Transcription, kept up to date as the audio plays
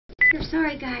Here,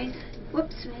 sorry guys.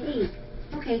 Whoops, hey.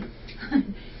 Okay.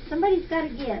 Somebody's got to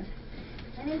give.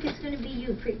 I think it's going to be you,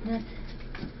 Preakness.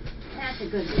 That's a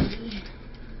good baby.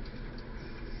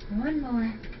 One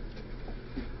more.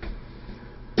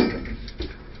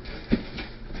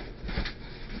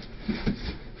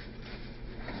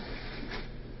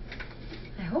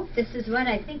 I hope this is what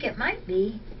I think it might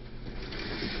be.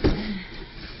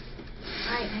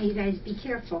 Alright, now you guys be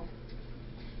careful.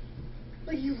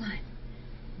 What do you want?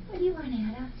 What do you want,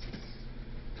 Ada?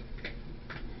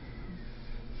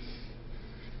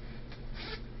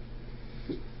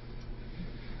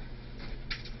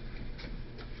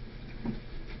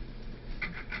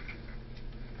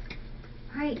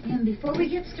 Alright, and before we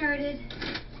get started,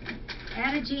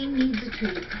 Ada Jane needs a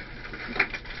treat.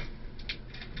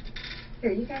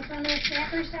 Here, you guys want little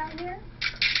snappers down here?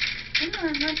 Come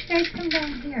on, why don't you guys come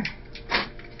down here?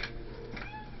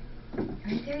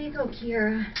 Alright, there you go,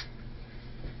 Kira.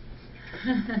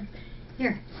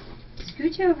 Here,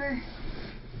 scooch over.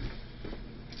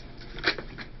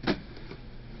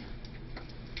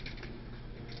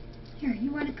 Here,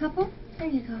 you want a couple? There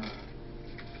you go.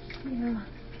 Yeah.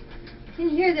 You can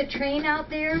hear the train out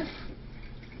there.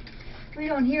 We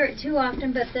don't hear it too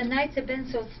often, but the nights have been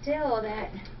so still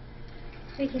that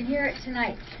we can hear it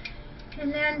tonight.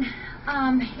 And then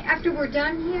after we're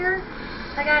done here,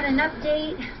 I got an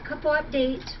update, a couple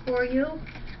updates for you,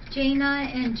 Jana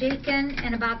and Jakin,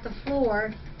 and about the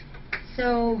floor.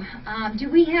 So, do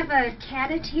we have a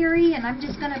catatary? And I'm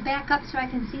just going to back up so I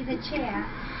can see the chat.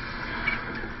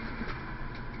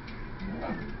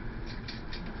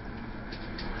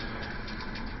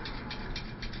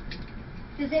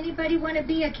 Does anybody want to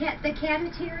be the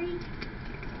catatary?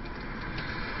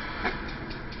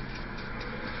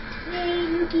 Yay,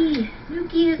 Nuki!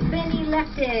 Nuki has been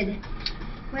elected.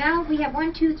 Well, we have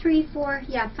 1, 2, 3, 4,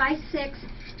 yeah, 5, 6.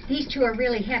 These two are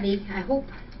really heavy. I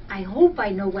hope I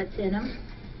know what's in them.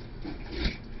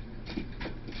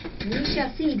 We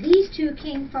shall see. These two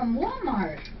came from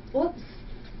Walmart. Oops.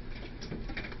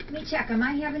 Let me check them.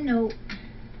 I have a note.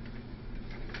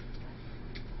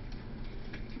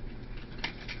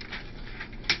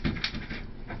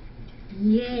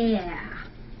 Yeah.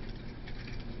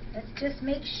 Let's just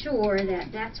make sure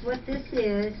that that's what this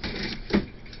is.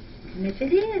 And if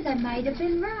it is, I might have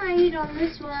been right on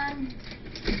this one.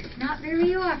 Not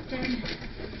very often.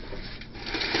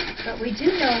 But we do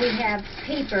know we have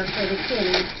paper for the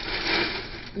kitties.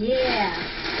 Yeah.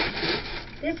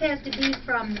 This has to be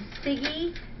from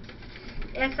Siggy.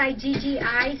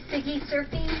 S-I-G-G-I, Siggy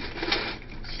Surfing.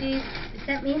 She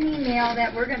sent me an email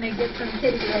that we're going to get some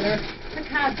kitty litter.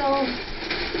 Picasso,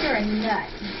 you're a nut.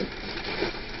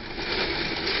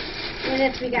 So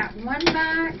this, we got one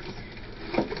box.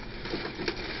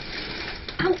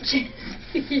 Ouch!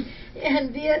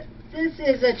 And this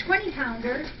is a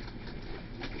 20-pounder.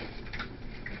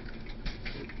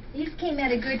 These came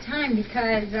at a good time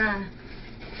because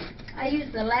I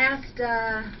used the last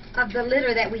of the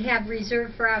litter that we have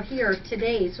reserved for out here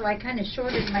today, so I kind of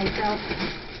shorted myself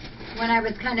when I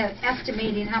was kind of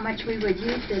estimating how much we would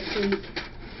use this week.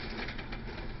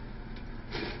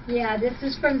 Yeah, this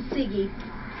is from Siggy.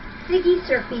 Siggy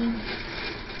Surfing.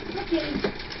 Okay.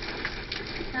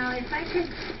 Now if I could...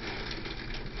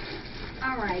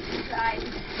 Alright, you guys.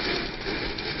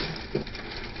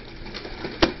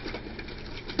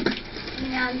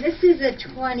 And this is a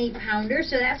 20-pounder,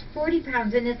 so that's 40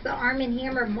 pounds, and it's the Arm &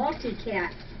 Hammer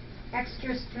Multi-Cat.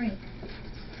 Extra strength.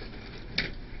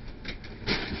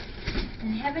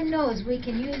 And heaven knows we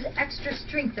can use extra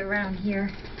strength around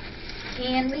here.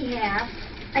 And we have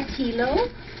a Tilo.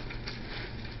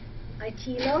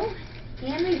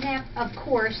 And we have, of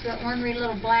course, the ornery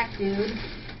little black dude,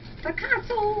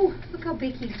 Picasso. Look how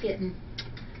big he's getting.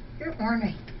 You're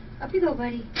ornery. Up you go,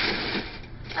 buddy.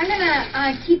 I'm going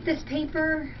to keep this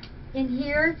paper in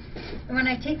here. And when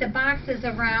I take the boxes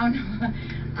around,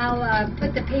 I'll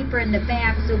put the paper in the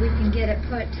back so we can get it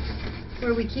put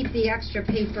where we keep the extra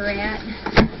paper at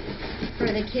for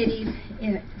the kitties,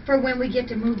 for when we get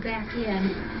to move back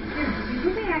in. Here, you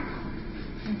go back.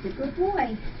 That's a good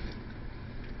boy.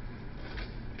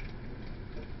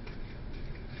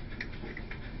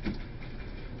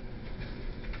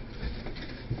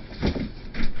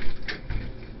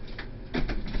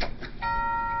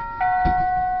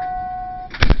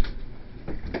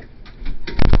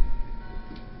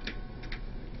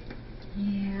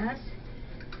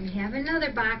 We have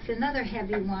another box, another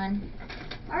heavy one.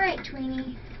 All right,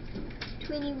 Tweenie.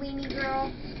 Tweenie weenie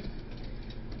girl.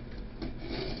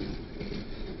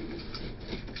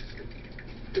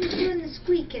 Who's doing the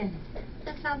squeaking?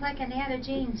 That sounds like an Ada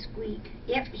Jane squeak.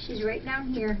 Yep, she's right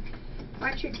down here.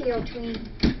 Watch your tail, Tweenie.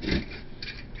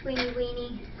 Tweeny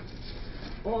weeny.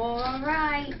 All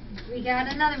right, we got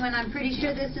another one. I'm pretty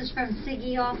sure this is from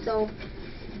Siggy also.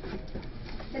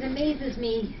 It amazes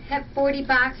me. Have 40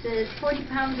 boxes, 40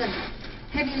 pounds of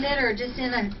heavy litter just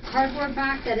in a cardboard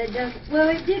box that it does. Well,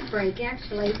 it did break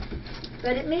actually,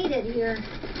 but it made it here.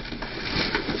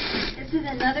 This is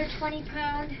another 20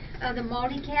 pound of the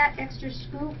Multi-Cat extra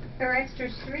scoop or extra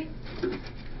strength.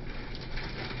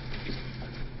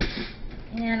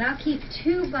 And I'll keep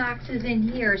 2 boxes in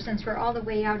here since we're all the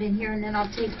way out in here, and then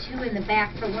I'll take 2 in the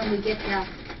back for when we get to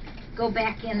go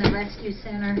back in the rescue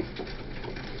center.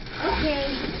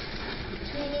 Okay,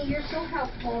 Jeannie, you're so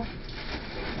helpful.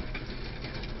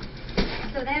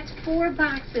 So that's 4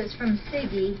 boxes from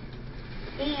Siggy,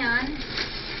 and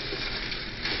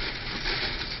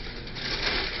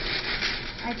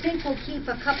I think we'll keep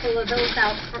a couple of those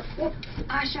out for, oh,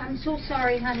 Asha, I'm so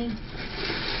sorry, honey,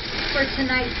 for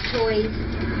tonight's toys.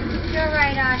 You're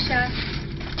right, Asha.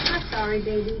 I'm sorry,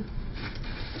 baby.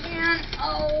 And,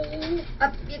 oh,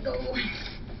 up you go.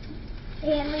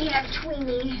 And we have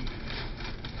Tweeny.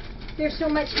 There's so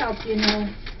much help, you know.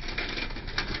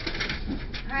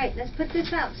 Alright, let's put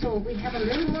this out so we have a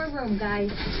little more room,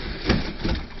 guys.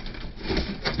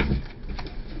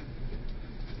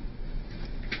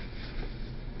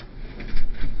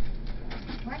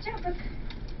 Watch out, look.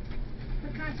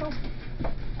 The console.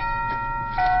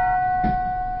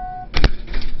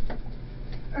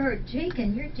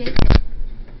 Jakin, you're Jakin.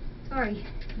 Sorry.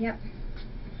 Yep.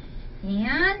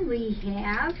 And we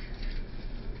have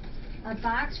a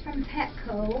box from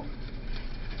Petco.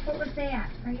 What was that?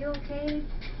 Are you okay?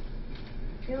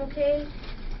 You okay?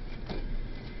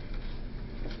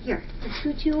 Here, let's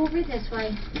scoot you over this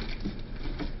way.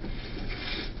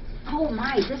 Oh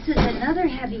my, this is another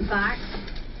heavy box.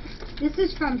 This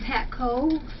is from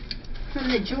Petco, from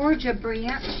the Georgia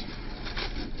branch.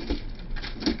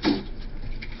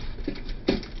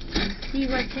 Let's see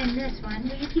what's in this one.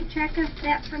 Will you keep track of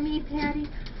that for me, Patty?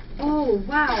 Oh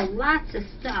wow, lots of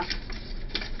stuff.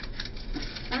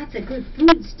 Lots of good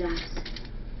foodstuffs.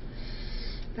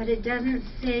 But it doesn't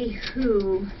say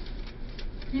who.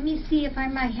 Let me see if I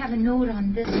might have a note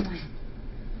on this one.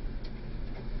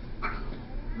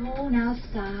 Oh, now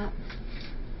stop.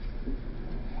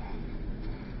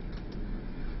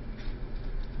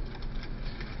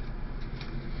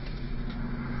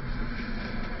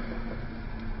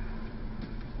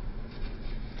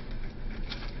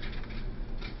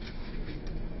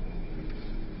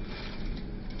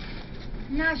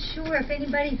 I'm not sure if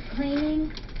anybody's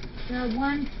claiming the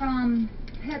one from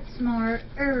PetSmart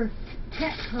or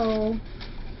Petco.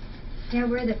 Yeah,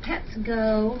 where the pets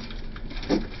go.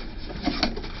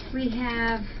 We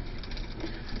have,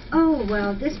 oh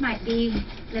well, this might be,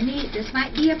 this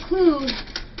might be a clue.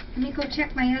 Let me go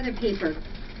check my other paper.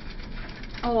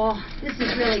 Oh, this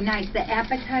is really nice, the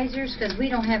appetizers, because we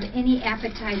don't have any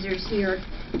appetizers here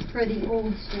for the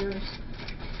oldsters.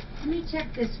 Let me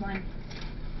check this one.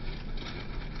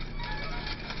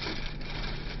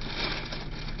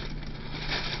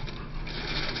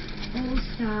 Oh,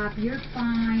 stop, you're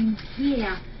fine.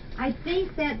 Yeah, I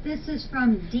think that this is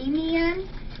from Demian.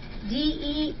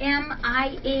 Demian.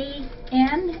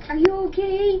 Are you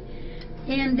okay?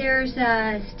 And there's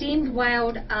a steamed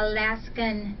wild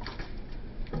Alaskan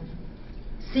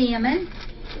salmon.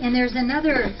 And there's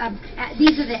another,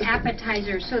 these are the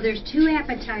appetizers. So there's 2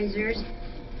 appetizers,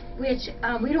 which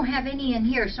we don't have any in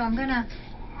here. So I'm going to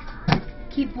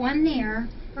keep one there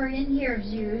for in here's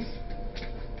use.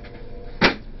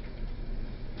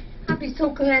 I'll be so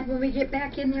glad when we get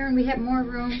back in there and we have more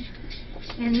room.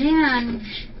 And then,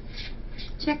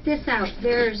 check this out.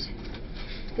 There's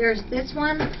this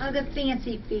one of the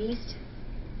Fancy Feast.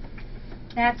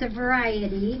 That's a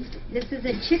variety. This is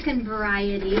a chicken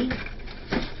variety.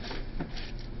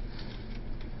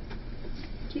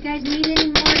 Do you guys need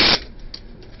any more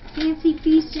Fancy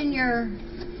Feast in your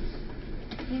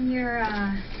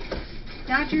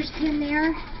Dodgers pin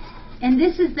there? And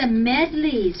this is the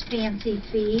Medley's Fancy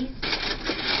Feast.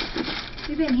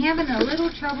 We've been having a little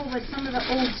trouble with some of the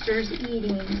oldsters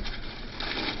eating.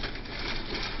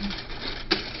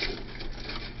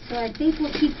 So I think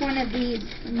we'll keep one of these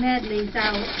medleys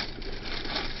out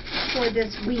for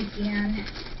this weekend.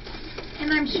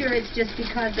 And I'm sure it's just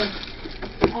because of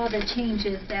all the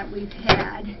changes that we've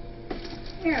had.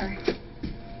 There.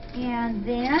 And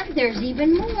then there's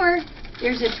even more.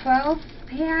 There's a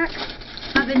 12-pack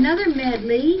of another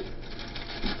medley.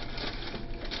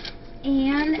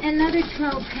 And another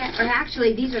 12-pack, or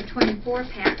actually these are 24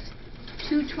 packs.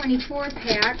 2 24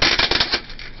 packs.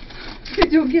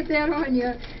 Don't get that on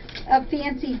you. A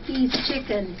Fancy Feast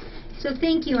chicken. So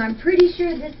thank you. I'm pretty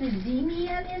sure this is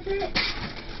Demian, is it?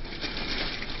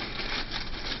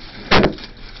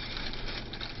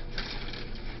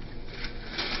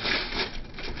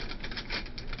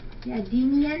 Yeah,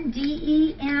 Demian,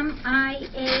 D-E-M-I-A-N.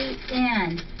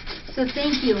 So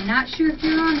thank you. Not sure if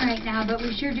you're on right now, but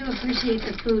we sure do appreciate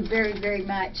the food very, very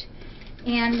much.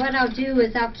 And what I'll do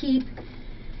is I'll keep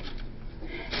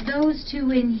those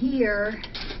two in here,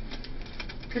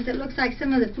 because it looks like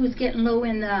some of the food's getting low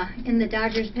in the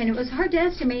Dodgers pen. It was hard to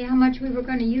estimate how much we were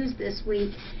going to use this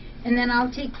week. And then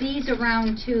I'll take these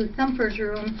around to Thumper's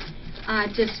room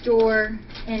to store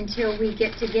until we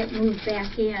get moved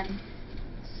back in.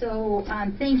 So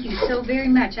thank you so very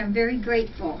much. I'm very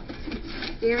grateful.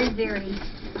 Very, very.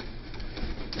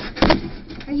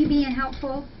 Are you being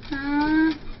helpful?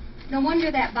 No wonder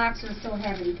that box was so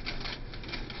heavy.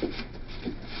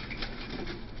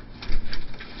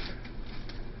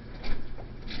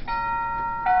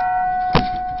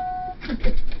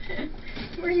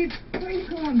 Where are you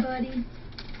going, buddy?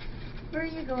 Where are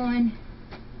you going?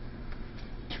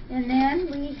 And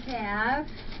then we have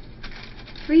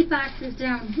 3 boxes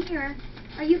down here.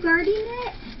 Are you guarding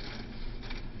it?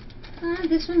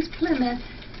 This one's Plymouth.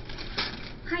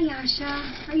 Hi,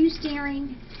 Yasha. Are you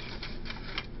staring?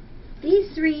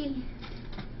 These 3.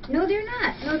 No, they're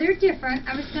not. No, they're different.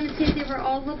 I was going to say they were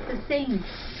all look the same.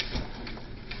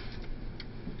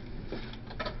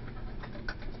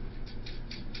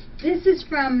 This is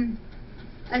from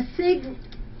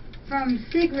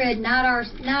Sigrid, not our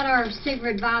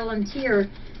Sigrid volunteer,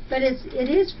 but it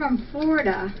is from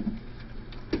Florida.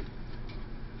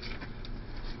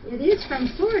 It is from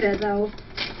Florida, though.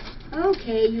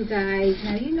 Okay, you guys.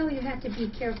 Now you know you have to be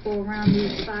careful around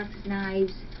these box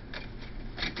knives.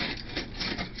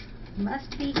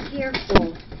 Must be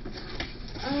careful.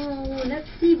 Oh, let's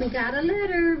see. We got a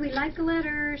letter. We like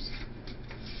letters.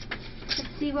 Let's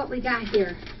see what we got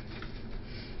here.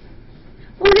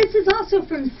 Oh, this is also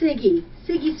from Siggy.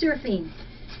 Siggy Surfing.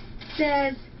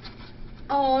 Says,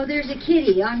 oh, there's a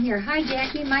kitty on here. Hi,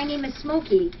 Jackie. My name is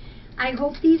Smokey. I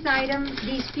hope these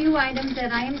few items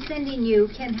that I am sending you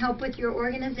can help with your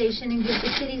organization and give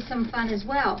the kitties some fun as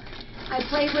well. I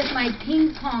play with my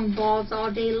ping pong balls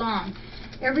all day long.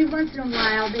 Every once in a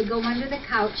while, they go under the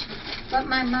couch, but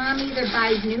my mom either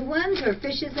buys new ones or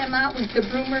fishes them out with the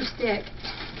broom or stick.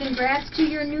 Congrats to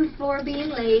your new floor being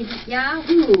laid.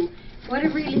 Yahoo! What a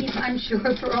relief, I'm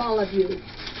sure, for all of you.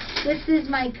 This is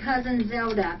my cousin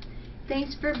Zelda.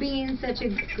 Thanks for being such a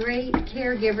great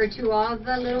caregiver to all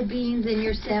the little beings in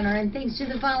your center, and thanks to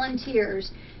the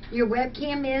volunteers. Your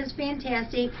webcam is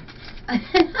fantastic.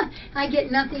 I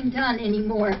get nothing done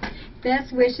anymore.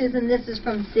 Best wishes, and this is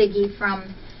from Siggy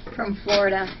from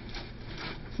Florida.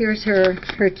 Here's her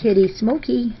kitty,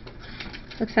 Smokey.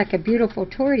 Looks like a beautiful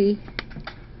tortie.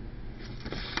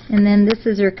 And then this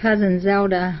is her cousin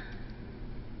Zelda.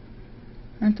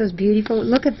 Aren't those beautiful?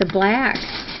 Look at the black.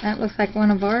 That looks like one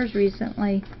of ours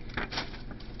recently.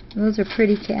 Those are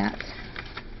pretty cats.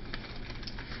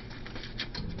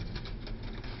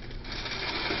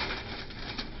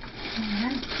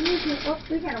 Oh,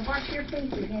 we gotta wash your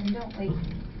face again, don't we?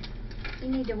 You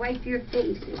need to wipe your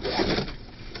face again.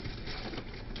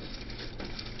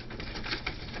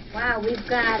 Wow, we've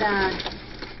got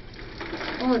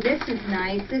oh, this is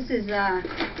nice. This is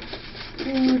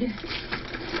food,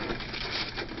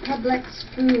 Publix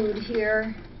food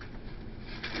here.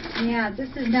 Yeah,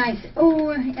 this is nice. Oh,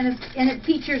 and it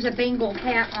features a Bengal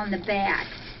cat on the back.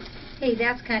 Hey,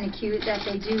 that's kind of cute that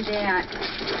they do that.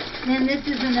 And then this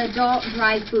is an adult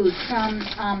dry food from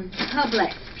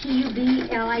Publix,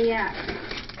 P-U-B-L-I-X.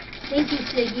 Thank you,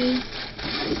 Siggy.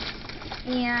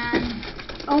 And,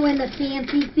 oh, and the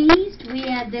Fancy Feast. We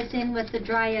add this in with the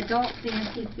dry adult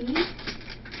Fancy Feast.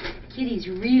 Kitties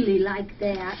really like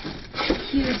that.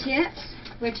 Q-tips,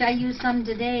 which I used some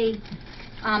today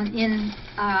out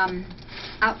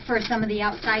for some of the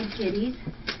outside kitties.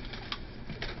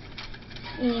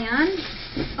 And,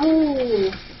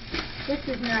 oh, this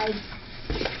is nice.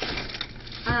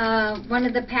 One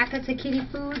of the packets of kitty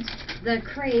foods, the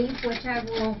Crave, which I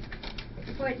will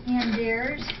put in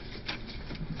theirs.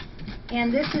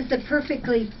 And this is the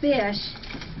Perfectly Fish,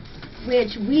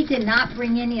 which we did not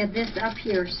bring any of this up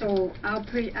here, so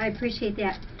I appreciate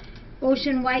that.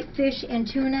 Ocean whitefish and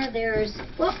tuna. There's,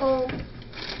 oh,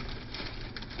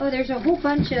 there's a whole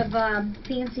bunch of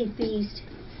Fancy Feast.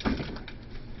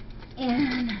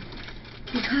 And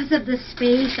because of the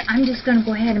space, I'm just going to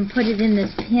go ahead and put it in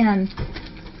this bin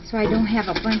so I don't have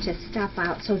a bunch of stuff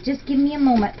out. So just give me a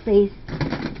moment, please.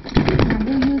 And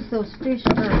we'll use those fish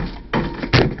for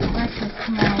breakfast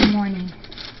tomorrow morning.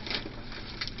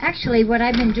 Actually, what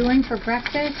I've been doing for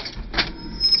breakfast...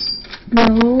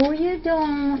 No, you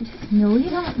don't. No, you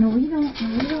don't. No, you don't.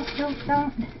 No, you don't.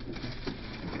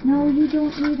 No, you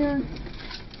don't either.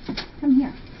 Come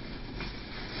here.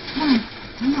 Come on.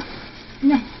 Come on.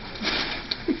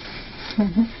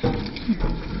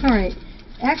 Alright,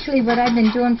 actually what I've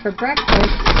been doing for breakfast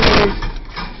is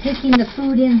taking the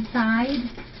food inside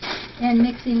and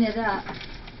mixing it up.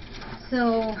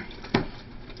 So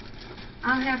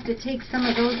I'll have to take some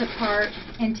of those apart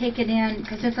and take it in,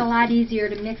 because it's a lot easier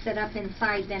to mix it up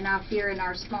inside than out here in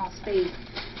our small space.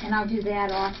 And I'll do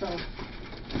that also.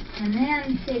 And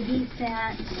then Siggy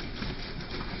sent,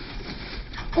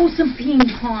 some ping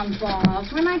pong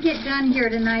balls. When I get done here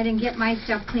tonight and get my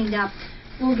stuff cleaned up,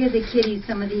 we'll give the kitties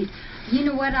some of these. You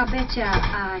know what? I'll bet you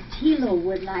Tilo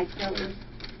would like those.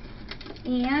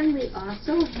 And we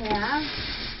also have,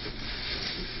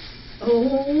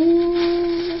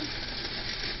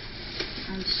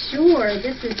 I'm sure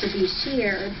this is to be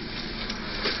shared.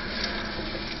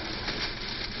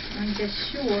 I'm just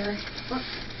sure. Well,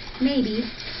 maybe.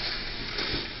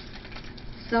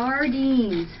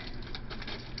 Sardines.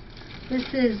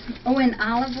 This is, in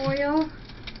olive oil,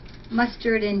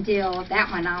 mustard and dill. That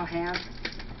one I'll have.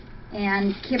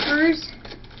 And kippers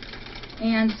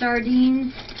and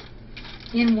sardines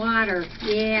in water.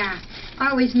 Yeah. I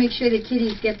always make sure the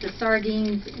kitties get the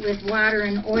sardines with water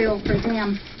and oil for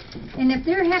them. And if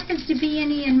there happens to be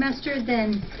any in mustard,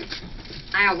 then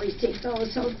I always take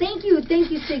those. So thank you,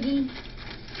 Siggy.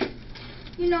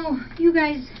 You know, you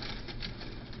guys,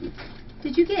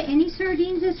 did you get any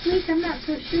sardines this week? I'm not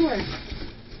so sure.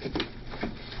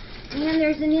 And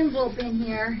there's an envelope in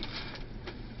here.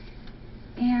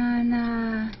 And,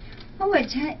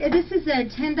 this is a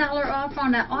 $10 off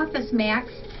on the Office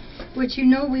Max, which you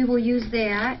know we will use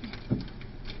that.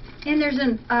 And there's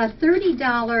a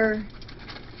 $30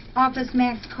 Office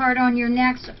Max card on your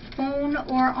next phone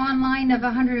or online of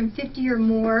 150 or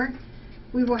more.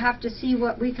 We will have to see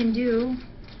what we can do.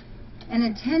 And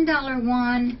a $10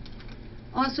 one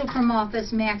also from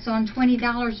Office Max on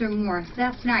 $20 or more.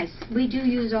 That's nice. We do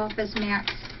use Office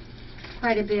Max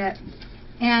quite a bit.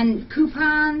 And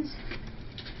coupons.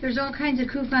 There's all kinds of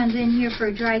coupons in here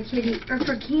for dry kitty or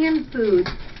for canned food,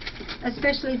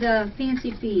 especially the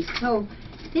Fancy Feast. So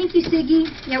thank you, Siggy.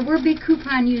 Yeah, we're big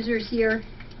coupon users here.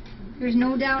 There's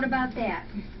no doubt about that.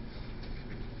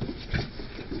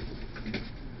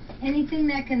 Anything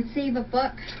that can save a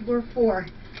buck, we're for.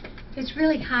 It's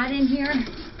really hot in here,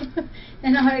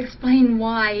 and I'll explain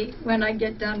why when I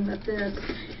get done with this.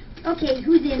 Okay,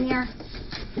 who's in there?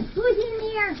 Who's in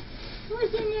there?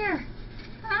 Who's in there?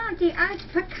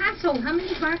 Picasso, how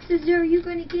many boxes are you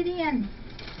going to get in?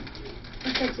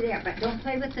 I'll put you there, but don't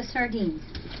play with the sardines.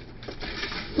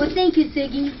 Well, thank you,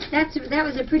 Siggy. That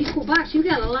was a pretty cool box. You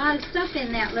got a lot of stuff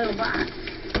in that little box.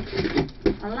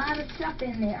 A lot of stuff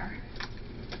in there.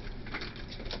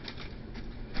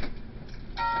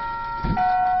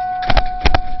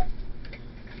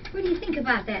 What do you think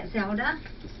about that, Zelda?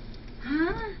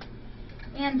 Huh?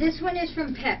 And this one is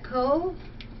from Petco.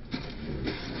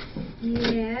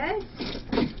 Yes.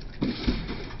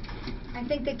 I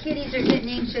think the kitties are getting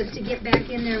anxious to get back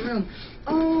in their room.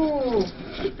 Oh,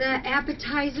 the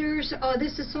appetizers. Oh,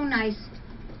 this is so nice.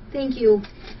 Thank you.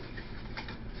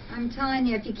 I'm telling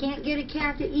you, if you can't get a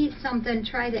cat to eat something,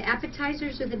 try the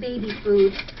appetizers or the baby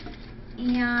food.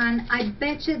 And I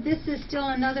bet you this is still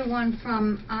another one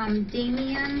from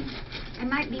Damien. I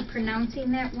might be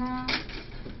pronouncing that wrong.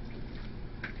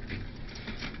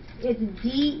 It's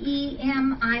D-E-M-I-A-N.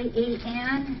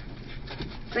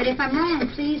 But if I'm wrong,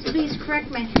 please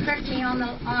correct me on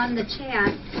the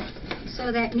chat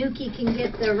so that Nuki can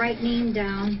get the right name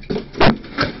down.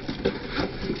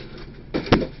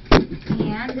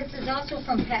 And this is also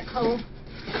from Petco.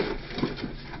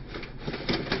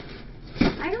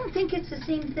 I don't think it's the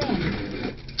same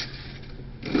thing.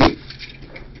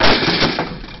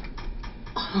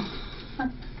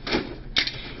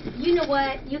 You know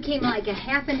what? You came like a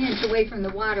half an inch away from the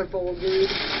water bowl, dude.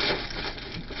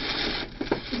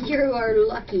 You are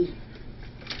lucky.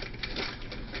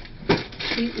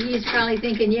 He's probably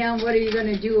thinking, yeah, what are you going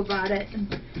to do about it?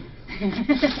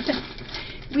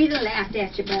 We'd have laughed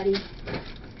at you, buddy.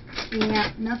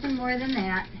 Yeah, nothing more than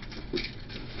that.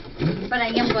 But I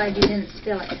am glad you didn't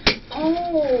spill it.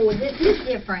 Oh, this is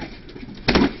different.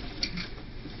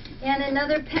 And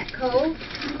another Petco.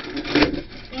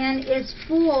 And it's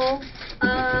full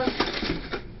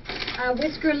of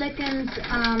Whisker Lickens,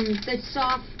 the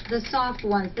soft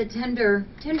ones, the tender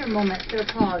moments they're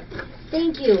called.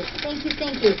 Thank you.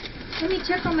 Let me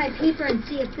check on my paper and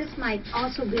see if this might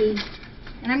also be.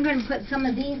 And I'm going to put some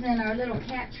of these in our little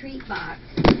cat treat box.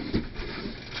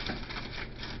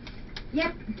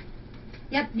 Yep.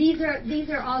 These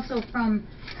are also from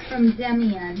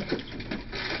Demian.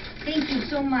 Thank you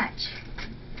so much.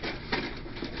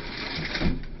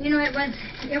 You know,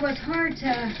 it was hard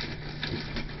to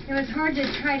it was hard to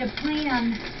try to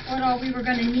plan what all we were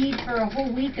going to need for a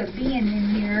whole week of being in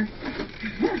here.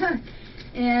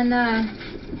 And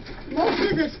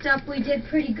most of the stuff we did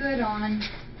pretty good on,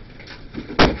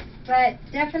 but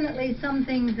definitely some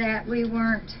things that we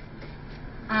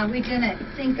didn't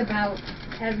think about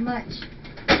as much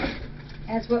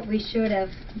as what we should have.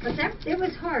 But it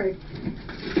was hard.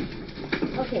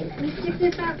 Okay, let me stick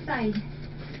this outside.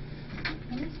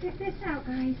 Let me stick this out,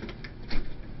 guys.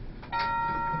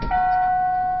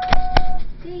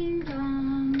 Ding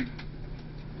dong.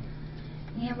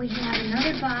 And we have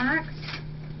another box.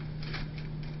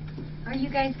 Are you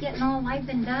guys getting all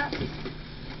livened up?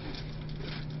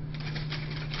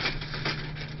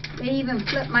 They even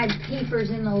flipped my papers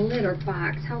in the litter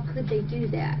box. How could they do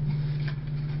that?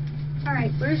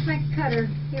 Alright, where's my cutter?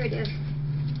 Here it is.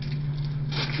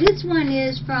 This one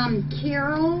is from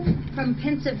Carol from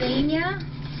Pennsylvania.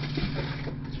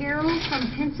 Carol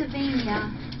from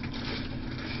Pennsylvania.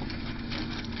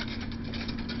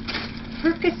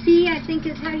 FFRC, I think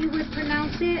is how you would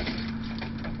pronounce it.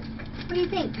 What do you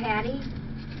think, Patty?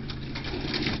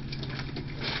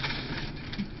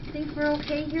 Think we're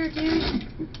okay here, dude?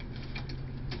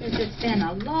 Because it's been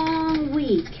a long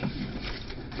week.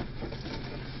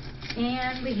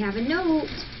 And we have a note.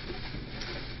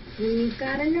 We've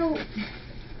got a note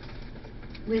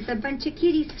with a bunch of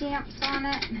kitty stamps on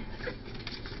it.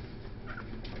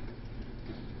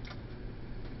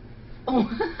 Oh.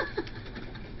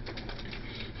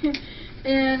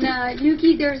 And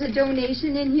Yuki, there's a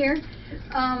donation in here.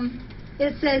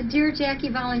 It says, "Dear Jackie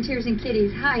Volunteers and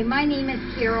Kitties, hi, my name is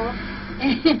Carol,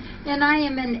 and I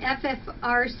am an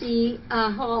FFRC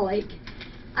holic.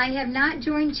 I have not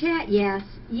joined chat yet.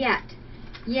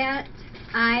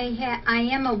 I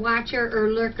am a watcher or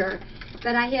lurker,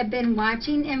 but I have been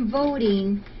watching and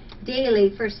voting daily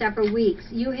for several weeks.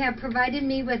 You have provided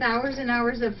me with hours and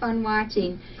hours of fun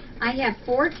watching. I have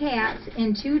 4 cats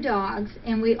and 2 dogs,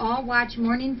 and we all watch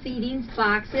morning feedings,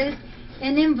 boxes,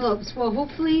 and envelopes." Well,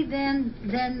 hopefully then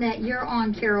that you're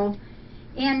on, Carol.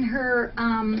 And her,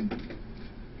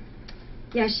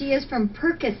 yeah, she is from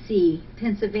FFRC,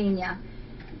 Pennsylvania.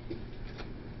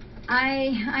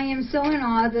 I am so in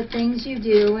awe of the things you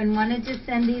do and wanted to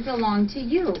send these along to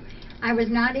you. I was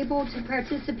not able to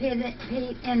participate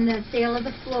in the sale of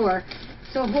the floor,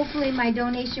 so hopefully my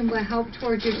donation will help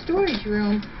towards your storage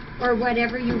room or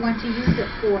whatever you want to use it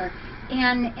for.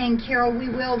 And Carol, we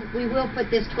will put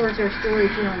this towards our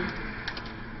storage room.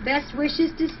 Best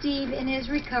wishes to Steve in his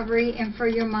recovery and for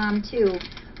your mom too.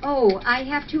 Oh, I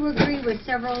have to agree with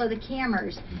several of the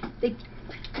cameras.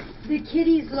 The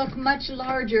kitties look much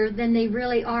larger than they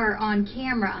really are on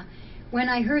camera. When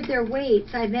I heard their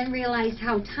weights, I then realized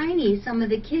how tiny some of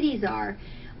the kitties are.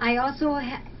 I also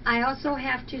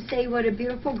have to say what a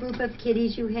beautiful group of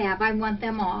kitties you have. I want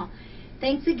them all.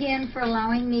 Thanks again for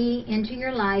allowing me into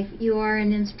your life. You are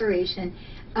an inspiration.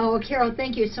 Oh, Carol,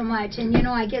 thank you so much. And you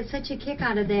know, I get such a kick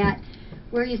out of that,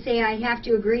 where you say I have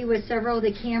to agree with several of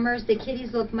the cameras. The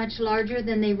kitties look much larger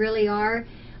than they really are.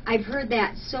 I've heard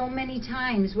that so many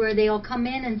times where they'll come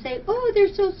in and say, "Oh,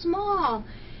 they're so small."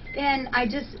 And I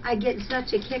get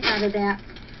such a kick out of that.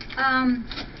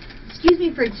 Excuse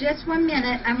me for just 1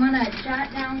 minute. I'm going to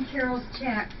jot down Carol's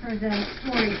check for the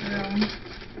storage room.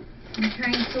 I'm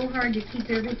trying so hard to keep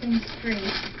everything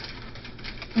straight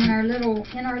in our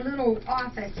little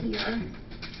office here.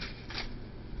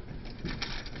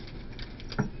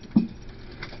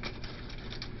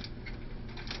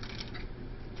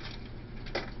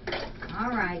 All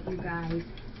right, you guys.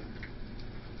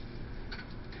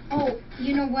 Oh,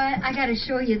 you know what? I got to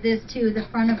show you this too. The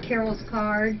front of Carol's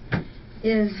card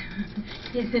is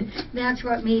that's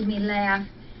what made me laugh.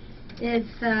 It's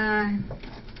a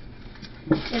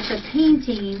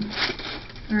painting,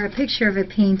 or a picture of a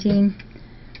painting.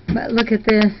 But look at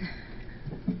this.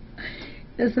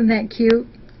 Isn't that cute?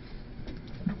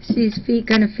 She's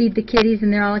going to feed the kitties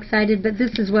and they're all excited. But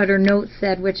this is what her note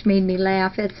said, which made me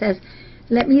laugh. It says,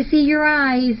 "Let me see your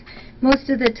eyes."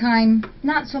 Most of the time,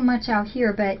 not so much out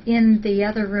here, but in the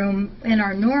other room, in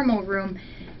our normal room,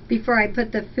 before I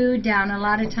put the food down, a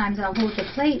lot of times I'll hold the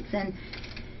plates and,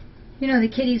 you know, the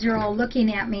kitties are all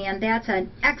looking at me, and that's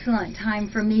an excellent time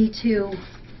for me to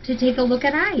take a look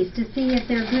at eyes to see if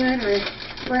they're good,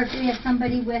 or if we have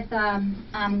somebody with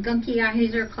gunky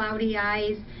eyes or cloudy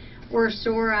eyes or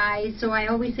sore eyes. So I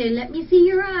always say, "Let me see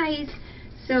your eyes."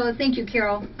 So thank you,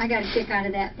 Carol. I got a kick out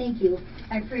of that. Thank you.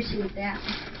 I appreciate that.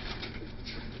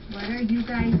 What are you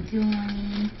guys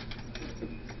doing?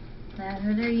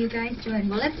 What are you guys doing?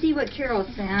 Well, let's see what Carol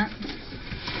sent.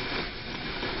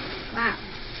 Wow.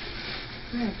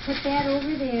 I'm going to put that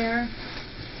over there.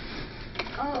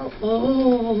 oh,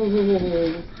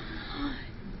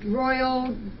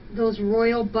 those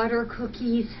royal butter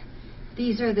cookies.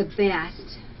 These are the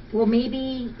best. Well,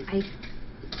 maybe, I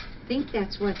think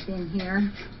that's what's in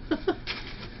here.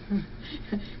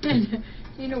 And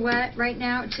you know what? Right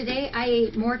now, today I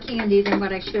ate more candy than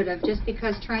what I should have, just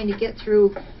because trying to get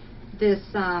through this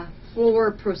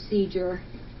floor procedure.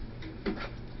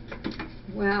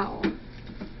 Wow.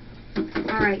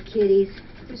 All right, kitties.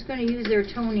 Who's going to use their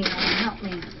toenail and help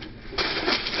me?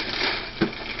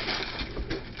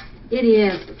 It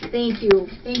is. Thank you.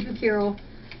 Thank you, Carol.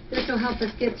 This will help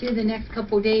us get through the next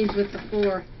couple days with the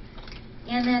floor.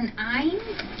 And then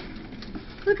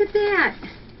look at that.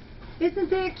 Isn't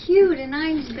that cute? An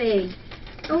Imes Bay.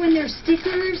 Oh, and there's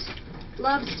stickers.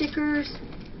 Love stickers.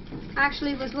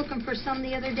 Actually was looking for some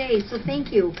the other day, so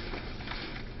thank you.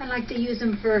 I like to use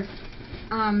them for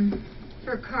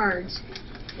cards.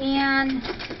 And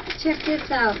check this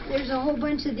out. There's a whole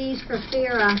bunch of these for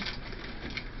Farrah.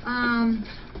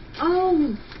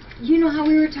 Oh, you know how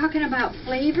we were talking about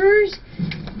flavors?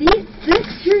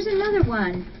 Here's another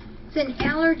one. It's an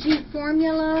allergy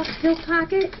formula pill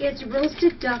pocket. It's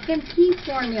roasted duck and pea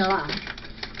formula.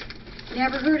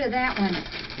 Never heard of that one.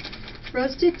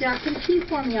 Roasted duck and pea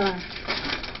formula.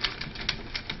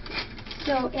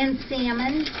 So, and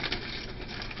salmon.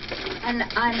 And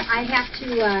I have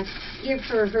to give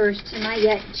her hers tonight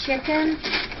yet. Chicken.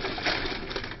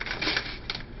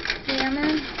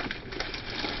 Salmon.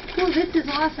 Oh, this is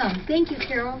awesome. Thank you,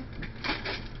 Carol.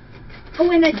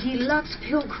 Oh, and a deluxe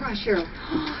pill crusher.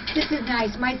 This is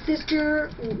nice. My sister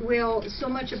will so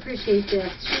much appreciate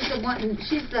this.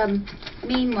 She's the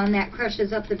main one that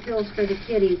crushes up the pills for the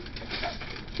kitties.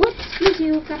 Whoops, excuse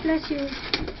you. God bless you.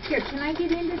 Here, can I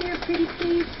get into there, pretty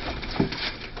please?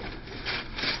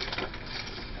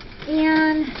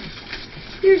 And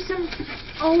there's some,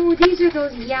 oh, these are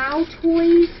those Yow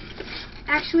toys.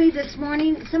 Actually, this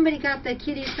morning, somebody got the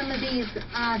kitties some of these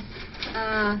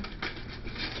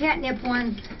catnip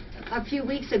ones a few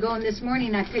weeks ago, and this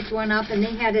morning I picked one up, and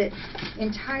they had it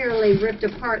entirely ripped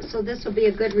apart, so this will be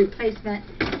a good replacement,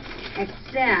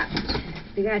 except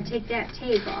we got to take that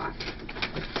tape off,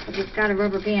 because it's got a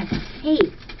rubber band. Hey,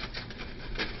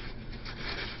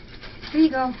 here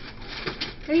you go.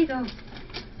 There you go.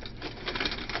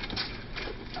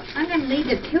 I'm going to leave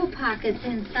the pill pockets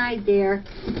inside there.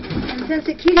 And since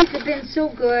the kitties have been so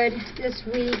good this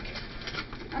week,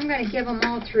 I'm going to give them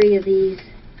all 3 of these.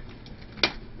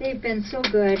 They've been so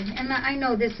good. And I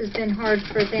know this has been hard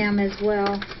for them as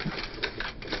well.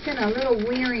 It's been a little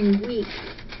wearing week.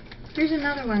 Here's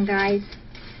another one, guys.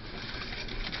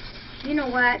 You know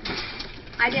what?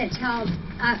 I didn't tell.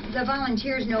 The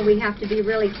volunteers know we have to be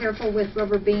really careful with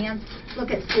rubber bands.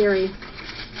 Look at Siri.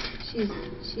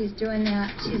 She's doing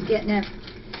that. She's getting it.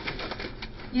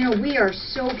 You know, we are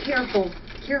so careful.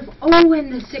 Oh,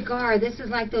 and the cigar. This is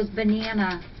like those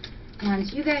banana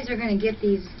ones. You guys are going to get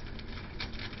these.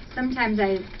 Sometimes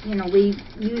we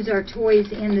use our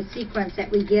toys in the sequence that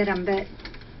we get them, but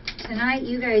tonight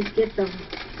you guys get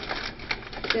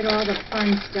all the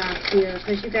fun stuff here,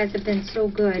 because you guys have been so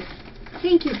good.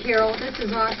 Thank you, Carol. This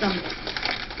is awesome.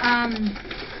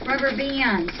 Rubber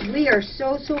bands. We are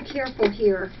so careful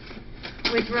here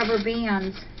with rubber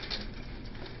bands.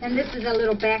 And this is a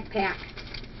little backpack.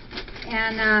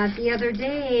 And the other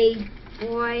day,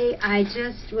 boy, I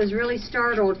just was really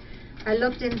startled. I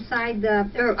looked inside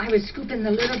I was scooping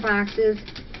the litter boxes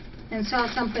and saw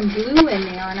something blue in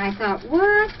there, and I thought,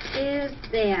 what is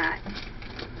that?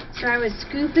 So I was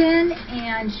scooping,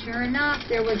 and sure enough,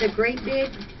 there was a great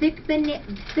big, thick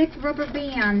rubber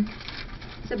band.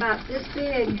 It's about this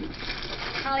big,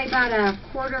 probably about a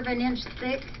 1/4 of an inch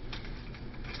thick,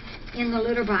 in the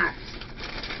litter box.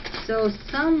 So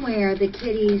somewhere the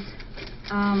kitties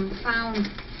found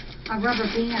a rubber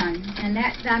band, and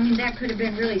that could have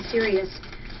been really serious.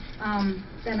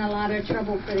 Been a lot of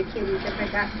trouble for the kitties if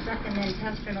it got stuck in the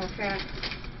intestinal tract.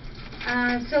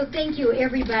 So thank you,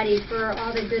 everybody, for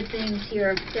all the good things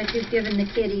here that you've given the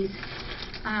kitties.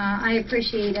 I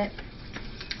appreciate it.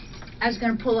 I was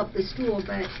going to pull up the stool,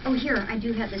 but, oh, here, I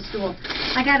do have the stool.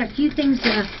 I got a few things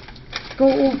to go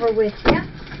over with you.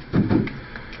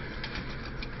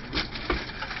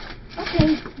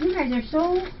 Okay, you guys are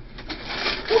so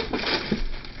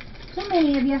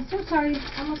many of you. So sorry.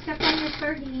 Almost stepped on your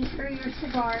sardine or your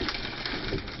cigar.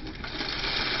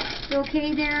 You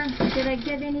okay there? Did I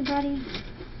get anybody?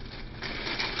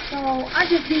 So I'll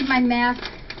just leave my mess.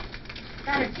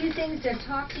 Got a few things to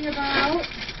talk to you about.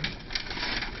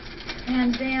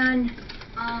 And then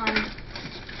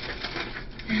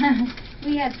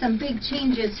we had some big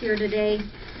changes here today.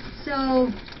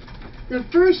 So The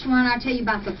first one, I'll tell you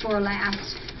about the 4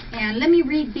 last. And let me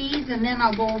read these, and then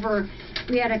I'll go over.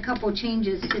 We had a couple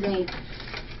changes today.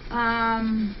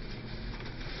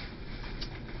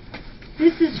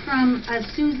 This is from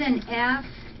Susan F.,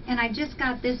 and I just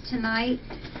got this tonight,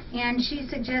 and she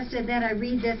suggested that I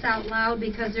read this out loud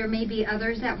because there may be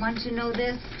others that want to know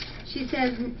this. She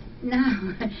says,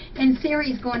 no, and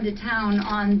Sari's going to town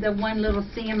on the one little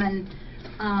salmon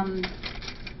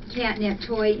catnip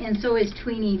toy, and so is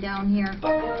Tweenie down here.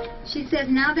 She says,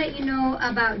 now that you know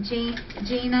about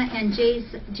Jaina and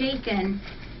Jakin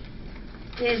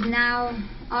is now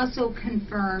also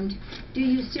confirmed, do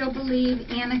you still believe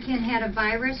Anakin had a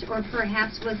virus or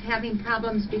perhaps was having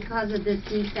problems because of this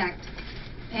defect?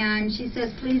 And she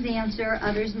says, please answer.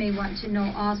 Others may want to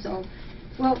know also.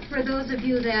 Well, for those of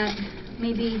you that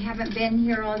maybe haven't been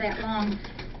here all that long,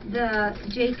 the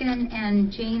Jakin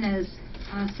and Jaina's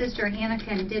sister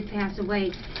Anakin did pass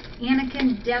away.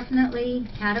 Anakin definitely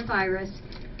had a virus,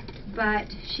 but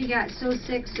she got so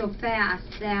sick so fast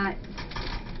that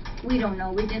we don't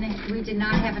know. We did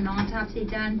not have an autopsy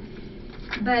done,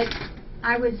 but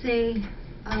I would say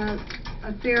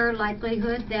a fair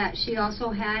likelihood that she also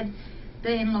had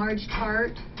the enlarged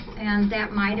heart, and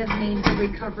that might have made the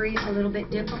recovery a little bit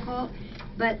difficult.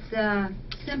 But the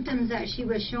symptoms that she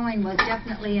was showing was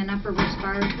definitely an upper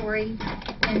respiratory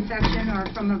infection or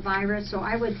from a virus. So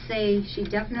I would say she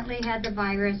definitely had the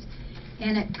virus,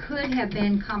 and it could have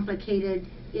been complicated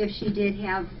if she did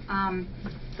have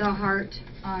the heart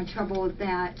trouble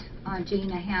that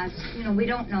Jaina has. You know, we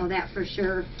don't know that for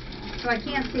sure. So I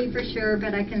can't say for sure,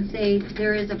 but I can say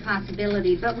there is a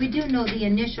possibility. But we do know the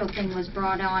initial thing was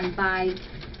brought on by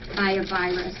a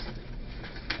virus.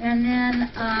 And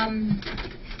then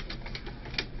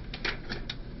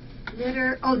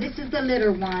litter, oh, this is the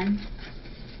litter one.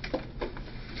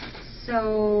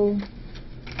 So,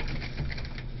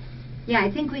 yeah,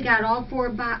 I think we got all 4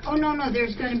 boxes. Oh, no,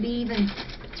 there's going to be even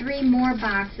 3 more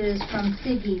boxes from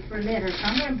Siggy for litter. So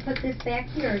I'm going to put this back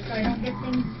here so I don't get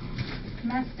things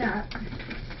messed up.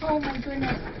 Oh, my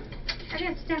goodness. I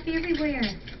got stuff everywhere.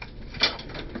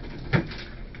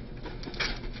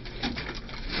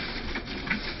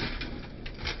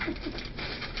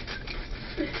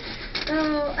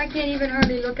 Oh, I can't even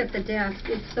hardly look at the desk.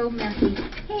 It's so messy.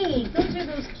 Hey, those are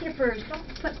those kippers. Don't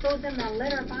put those in the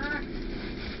litter box.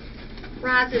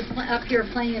 Roz is up here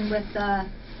playing with the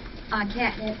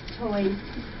catnip toys.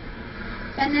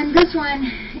 And then this one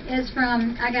is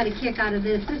from, I got a kick out of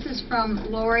this. This is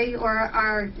from Lori, or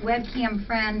our webcam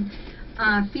friend,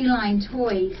 Feline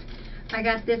Toys. I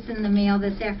got this in the mail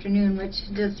this afternoon, which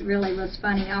just really was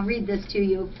funny. I'll read this to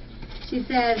you. She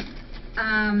says,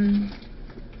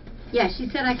 yeah, she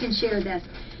said I can share this.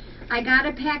 I got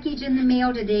a package in the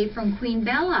mail today from Queen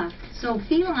Bella. So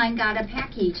Feline got a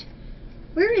package.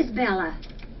 Where is Bella?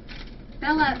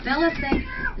 Bella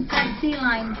sent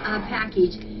Feline a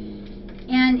package.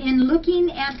 And in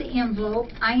looking at the envelope,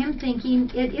 I am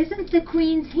thinking it isn't the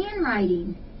Queen's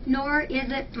handwriting, nor is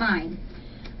it mine.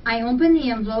 I open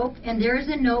the envelope, and there is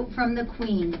a note from the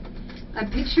Queen. A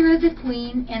picture of the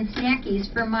Queen and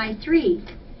snackies for my 3.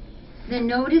 The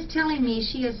note is telling me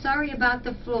she is sorry about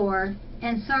the floor,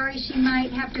 and sorry she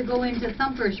might have to go into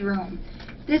Thumper's room.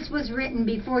 This was written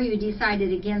before you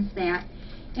decided against that.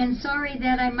 And sorry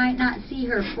that I might not see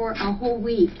her for a whole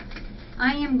week.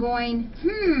 I am going,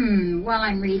 while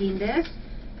I'm reading this.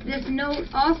 This note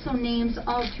also names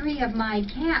all 3 of my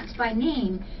cats by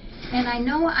name, and I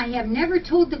know I have never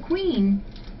told the Queen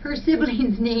her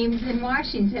siblings' names in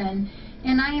Washington,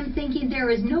 and I am thinking there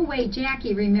is no way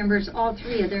Jackie remembers all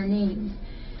 3 of their names.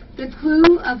 The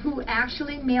clue of who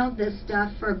actually mailed this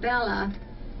stuff for Bella,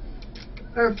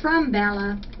 or from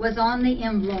Bella, was on the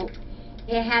envelope.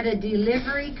 It had a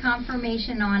delivery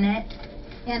confirmation on it,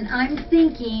 and I'm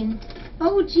thinking,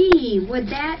 oh gee, would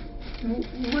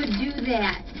do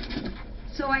that.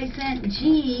 So I sent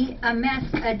G a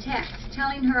text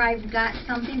telling her I've got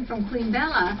something from Queen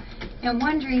Bella and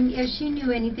wondering if she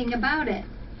knew anything about it.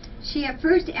 She at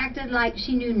first acted like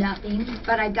she knew nothing,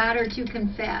 but I got her to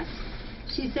confess.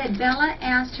 She said Bella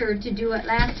asked her to do it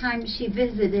last time she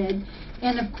visited,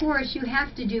 and of course you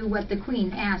have to do what the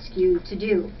Queen asked you to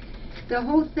do. The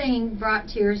whole thing brought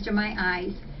tears to my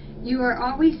eyes. You are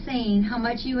always saying how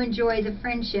much you enjoy the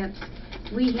friendships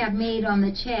we have made on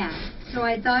the chat, so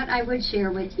I thought I would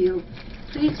share with you.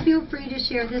 Please feel free to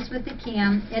share this with the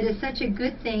cam. It is such a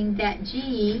good thing that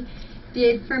G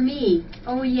did for me.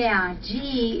 Oh yeah,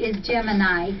 G is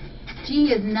Gemini.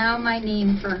 G is now my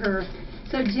name for her.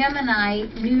 So Gemini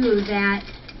knew that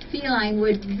Feline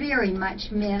would very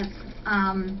much miss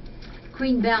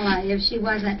Queen Bella if she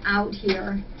wasn't out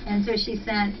here. And so she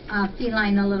sent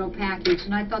Feline a little package,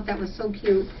 and I thought that was so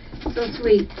cute, so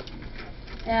sweet.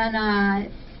 And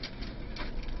I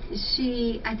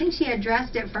think she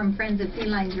addressed it from Friends of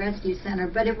Felines Rescue Center,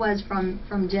 but it was from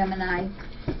Gemini.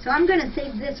 So I'm going to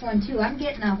save this one too. I'm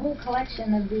getting a whole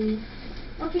collection of these.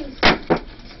 Okay,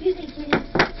 excuse me, kitties.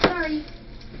 Sorry.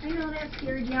 I know that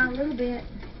scared you a little bit.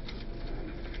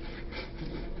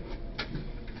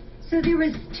 So there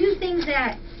was two things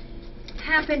that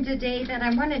happened today that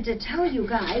I wanted to tell you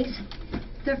guys.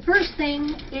 The first thing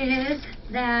is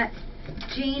that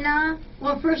Gina,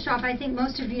 well, first off, I think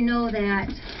most of you know that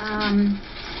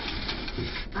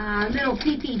little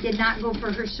Fifi did not go for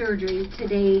her surgery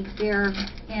today there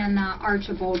in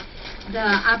Archibald.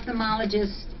 The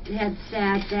ophthalmologist had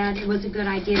said that it was a good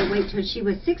idea to wait till she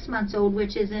was 6 months old,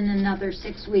 which is in another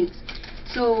 6 weeks.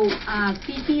 So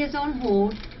Fifi is on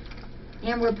hold,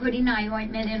 and we're putting eye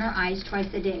ointment in her eyes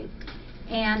twice a day.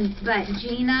 But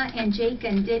Gina and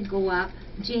Jakin did go up.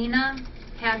 Gina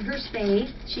had her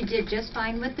spay. She did just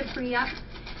fine with the pre-op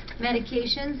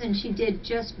medications, and she did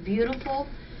just beautiful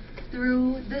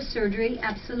through the surgery.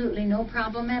 Absolutely no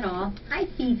problem at all. Hi,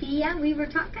 Fifi. Yeah, we were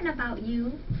talking about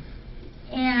you.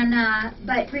 And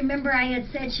but remember, I had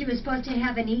said she was supposed to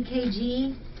have an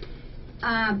EKG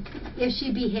if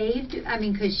she behaved. I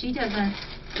mean, because she doesn't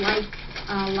like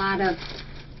a lot of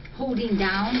holding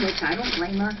down, which I don't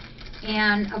blame her.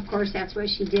 And of course, that's what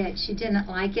she did. She didn't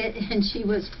like it, and she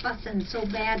was fussing so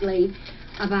badly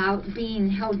about being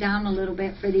held down a little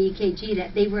bit for the EKG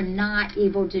that they were not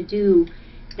able to do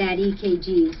that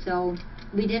EKG. So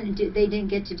they didn't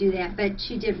get to do that, but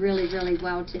she did really, really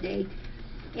well today.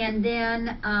 And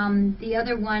then the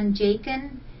other one,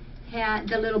 Jakin, had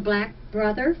the little black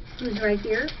brother who's right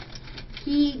here.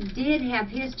 He did have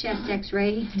his chest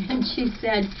x-ray, and she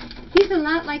said he's a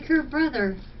lot like her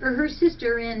brother or her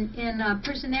sister in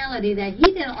personality, that he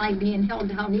didn't like being held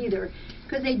down either,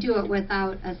 because they do it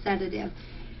without a sedative.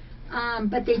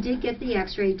 But they did get the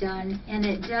x-ray done, and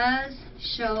it does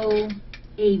show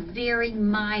a very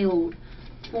mild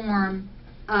form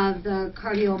of the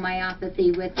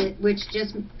cardiomyopathy with it, which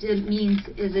just means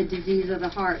is a disease of the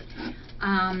heart.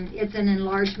 It's an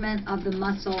enlargement of the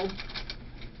muscle.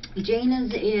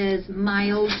 Jana's is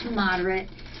mild to moderate,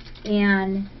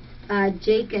 and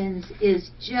Jakin's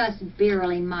is just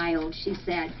barely mild, she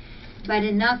said. But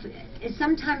enough,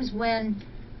 sometimes when,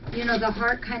 you know, the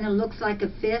heart kind of looks like a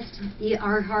fist,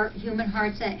 our heart, human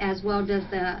hearts, as well does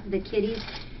the kitties.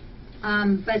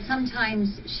 But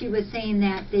sometimes she was saying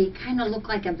that they kind of look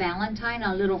like a valentine,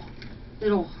 a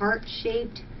little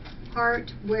heart-shaped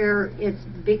heart, where it's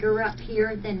bigger up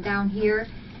here than down here.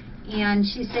 And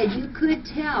she said you could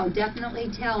tell, definitely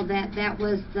tell, that that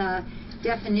was the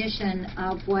definition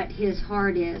of what his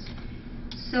heart is.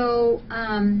 So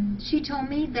she told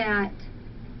me that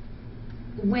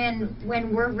when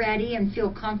we're ready and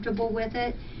feel comfortable with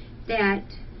it, that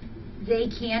they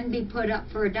can be put up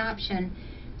for adoption.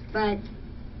 But,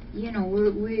 you know,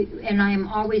 and I am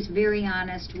always very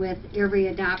honest with every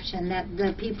adoption, that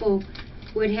the people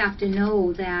would have to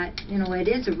know that, you know, it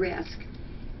is a risk.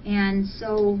 And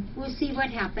so we'll see what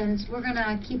happens. We're going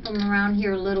to keep them around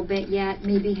here a little bit yet,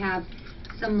 maybe have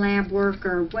some lab work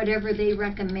or whatever they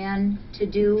recommend to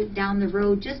do down the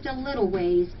road, just a little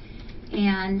ways,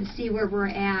 and see where we're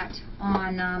at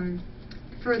on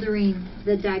furthering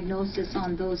the diagnosis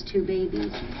on those two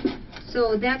babies.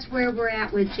 So that's where we're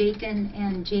at with Jakin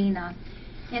and Jana.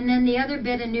 And then the other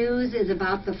bit of news is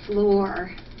about the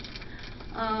floor.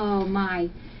 Oh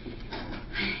my.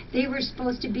 They were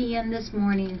supposed to be in this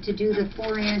morning to do the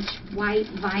 4-inch white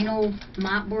vinyl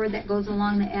mop board that goes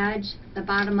along the edge, the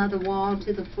bottom of the wall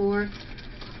to the floor.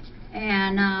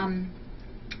 And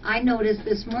I noticed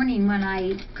this morning when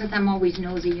because I'm always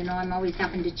nosy, you know, I'm always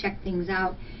having to check things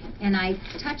out, and I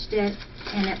touched it,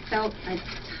 and it felt a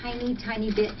tiny,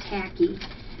 tiny bit tacky.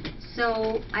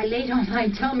 So I laid on my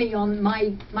tummy on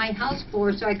my house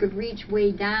floor so I could reach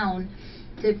way down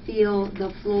to feel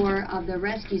the floor of the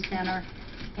rescue center,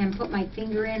 and put my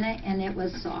finger in it, and it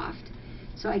was soft.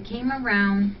 So I came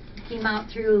out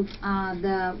through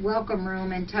the welcome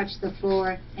room and touched the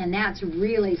floor, and that's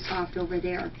really soft over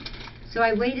there. So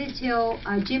I waited till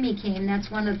Jimmy came,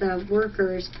 that's one of the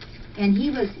workers, and he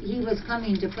was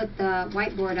coming to put the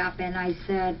whiteboard up, and I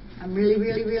said, I'm really,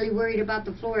 really, really worried about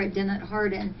the floor, it didn't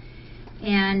harden.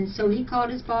 And so he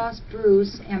called his boss,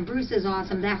 Bruce, and Bruce is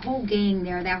awesome. That whole gang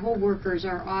there, that whole workers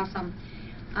are awesome.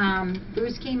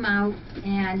 Bruce came out,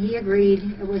 and he agreed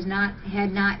it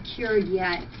had not cured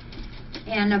yet.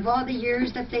 And of all the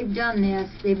years that they've done this,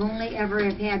 they've only ever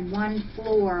have had one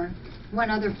floor one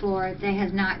other floor that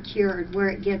has not cured, where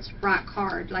it gets rock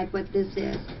hard, like what this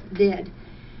did.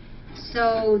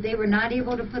 So they were not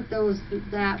able to put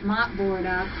that mop board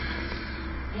up.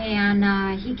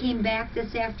 And he came back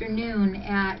this afternoon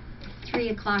at 3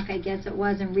 o'clock, I guess it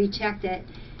was, and rechecked it.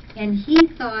 And he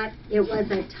thought it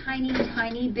was a tiny,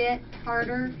 tiny bit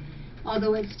harder,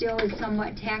 although it still is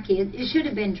somewhat tacky. It should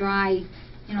have been dry,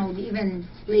 you know, even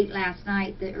late last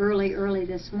night, early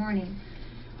this morning.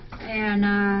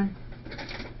 And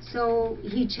so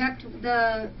he checked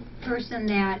the person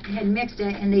that had mixed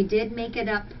it, and they did make it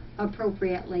up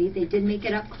appropriately. They did make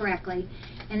it up correctly.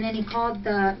 And then he called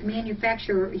the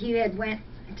manufacturer. He had went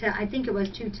to, I think it was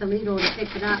to Toledo, to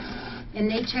pick it up, and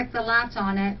they checked the lots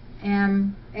on it,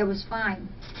 and it was fine.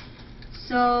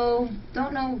 So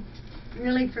don't know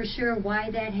really for sure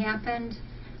why that happened,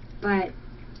 but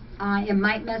it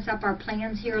might mess up our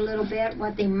plans here a little bit.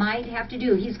 What they might have to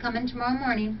do, he's coming tomorrow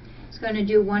morning. He's going to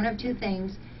do one of two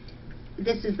things.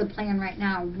 This is the plan right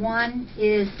now. One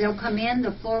is they'll come in,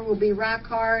 the floor will be rock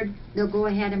hard. They'll go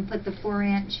ahead and put the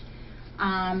 4-inch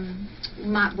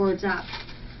mop boards up.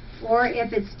 Or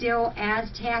if it's still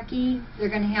as tacky, they're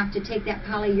going to have to take that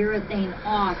polyurethane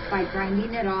off by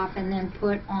grinding it off and then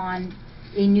put on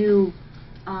a new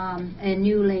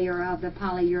layer of the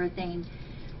polyurethane.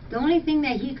 The only thing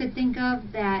that he could think of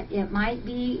that it might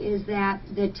be is that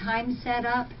the time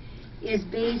setup is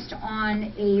based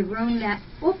on a room that,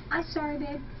 oh, I'm sorry,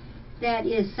 babe, that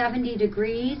is 70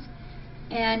 degrees.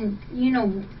 And, you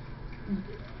know,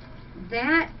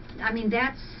 that, I mean,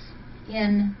 that's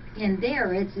in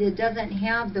there. It doesn't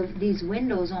have these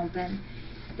windows open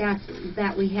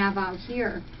that we have out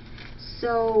here.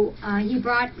 So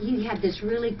he had this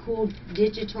really cool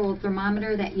digital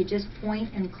thermometer that you just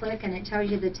point and click and it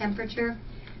tells you the temperature.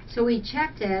 So we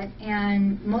checked it,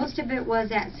 and most of it was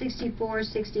at 64,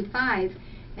 65,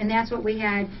 and that's what we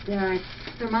had the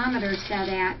thermometer set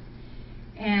at.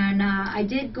 And I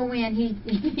did go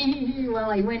in,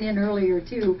 well, I went in earlier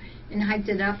too, and hiked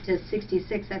it up to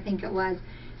 66, I think it was.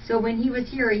 So when he was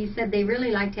here, he said they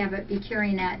really like to have it be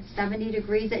curing at 70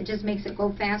 degrees. It just makes it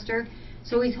go faster.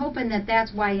 So he's hoping that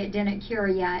that's why it didn't cure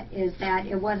yet, is that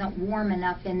it wasn't warm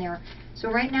enough in there.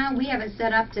 So right now we have it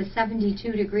set up to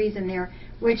 72 degrees in there,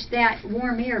 which that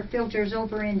warm air filters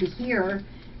over into here,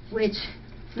 which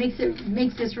makes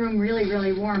this room really,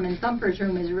 really warm, and Thumper's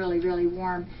room is really, really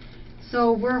warm.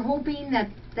 So we're hoping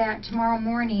that tomorrow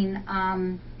morning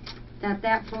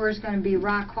that floor is going to be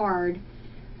rock hard.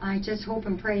 I just hope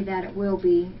and pray that it will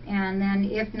be. And then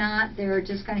if not, they're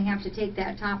just going to have to take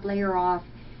that top layer off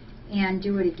and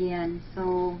do it again.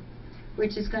 So,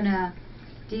 which is going to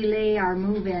delay our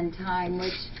move-in time,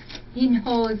 which he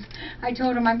knows. I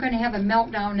told him I'm going to have a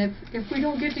meltdown if we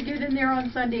don't get in there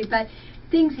on Sunday. But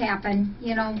things happen,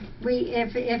 you know.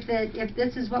 If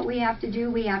this is what we have to do,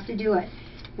 we have to do it.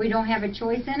 We don't have a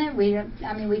choice in it.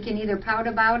 I mean, we can either pout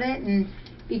about it and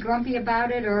be grumpy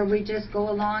about it, or we just go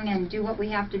along and do what we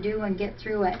have to do and get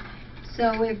through it.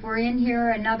 So if we're in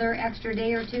here another extra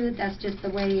day or two, that's just the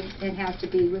way it has to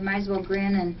be. We might as well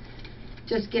grin and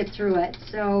just get through it.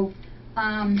 So,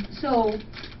 so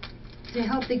to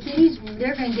help the kiddies,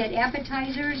 they're going to get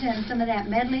appetizers and some of that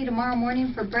medley tomorrow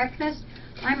morning for breakfast.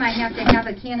 I might have to have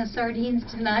a can of sardines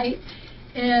tonight,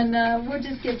 and we'll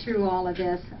just get through all of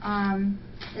this.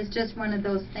 It's just one of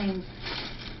those things.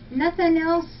 Nothing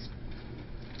else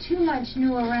too much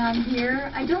new around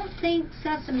here. I don't think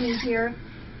Sesame here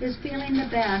is feeling the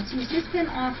best. He's just been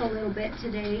off a little bit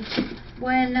today.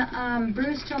 When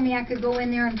Bruce told me I could go in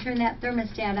there and turn that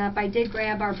thermostat up, I did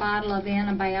grab our bottle of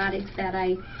antibiotics that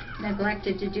I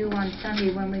neglected to do on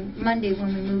Monday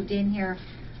when we moved in here.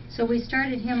 So we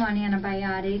started him on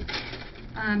antibiotics.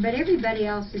 But everybody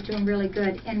else is doing really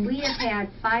good. And we have had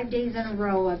 5 days in a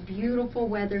row of beautiful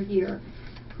weather here.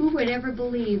 Who would ever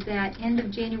believe that end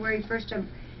of January, 1st of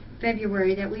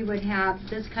February, that we would have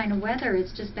this kind of weather?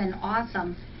 It's just been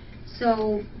awesome.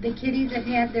 So the kiddies have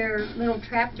had their little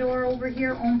trap door over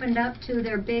here opened up to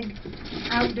their big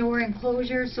outdoor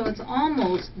enclosure. So it's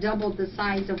almost doubled the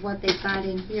size of what they got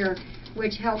in here,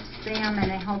 which helps them and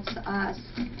it helps us.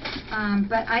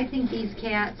 But I think these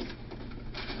cats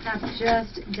have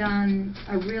just done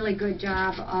a really good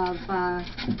job of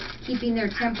keeping their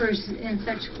tempers in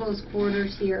such close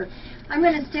quarters here. I'm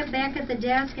going to step back at the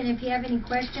desk, and if you have any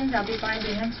questions, I'll be glad to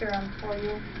answer them for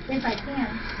you, if I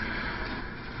can.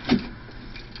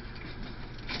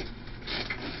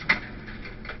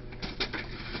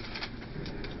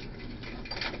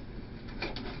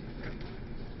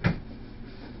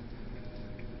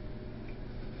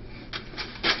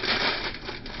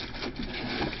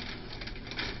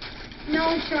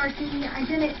 No, Sharky, I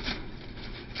didn't.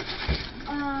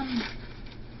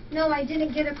 No, I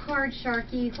didn't get a card,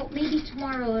 Sharky. Hope maybe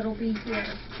tomorrow it'll be here.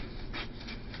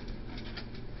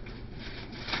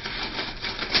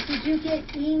 Did you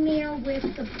get email with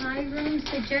supply room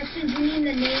suggestions? You mean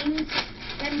the names,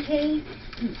 MK?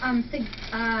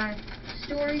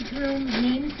 Storage room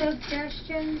name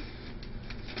suggestions?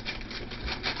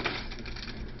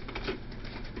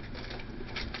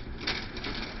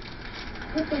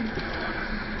 Put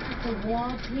the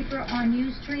wallpaper on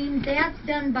Ustream. That's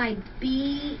done by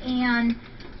B and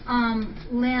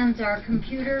Lens, our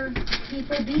computer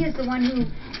people. B is the one who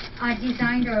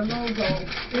designed our logo.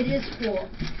 It is cool.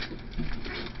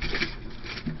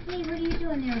 Hey, what are you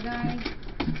doing there, guys?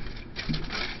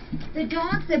 The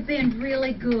dogs have been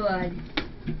really good.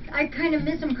 I kind of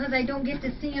miss them because I don't get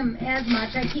to see them as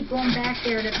much. I keep going back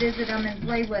there to visit them and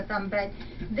play with them, but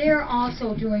they're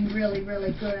also doing really,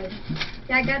 really good.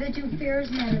 I got to do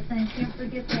Fair's medicine. Can't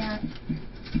forget that.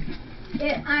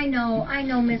 I know,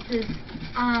 Mrs.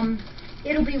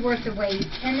 It'll be worth the wait,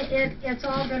 and it's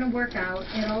all going to work out.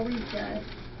 It always does.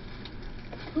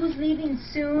 Who's leaving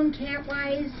soon,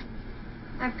 cat-wise?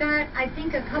 I've got, I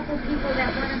think, a couple people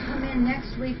that want to come in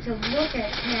next week to look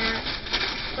at cats,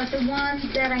 but the one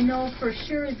that I know for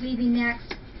sure is leaving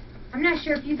next, I'm not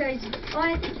sure if you guys, oh,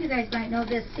 I think you guys might know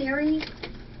this. Sari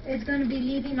is going to be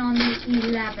leaving on the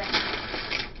 11th.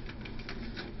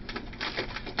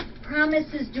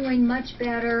 Promise is doing much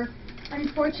better.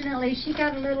 Unfortunately, she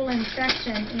got a little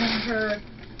infection in her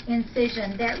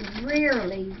incision. That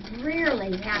rarely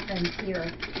happens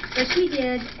here. But she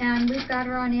did, and we've got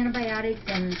her on antibiotics,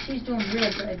 and she's doing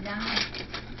real good now.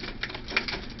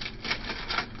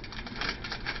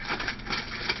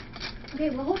 Okay,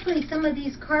 well, hopefully some of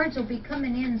these cards will be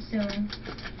coming in soon.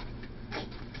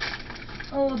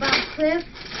 Oh, about Cliff?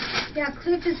 Yeah,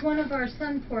 Cliff is one of our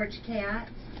sun porch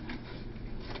cats.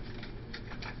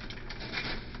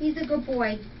 He's a good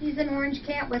boy. He's an orange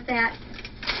cat with that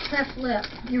cleft lip.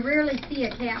 You rarely see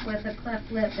a cat with a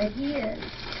cleft lip, but he is.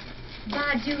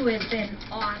 Badu has been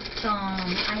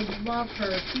awesome. I love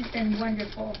her. She's been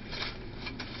wonderful.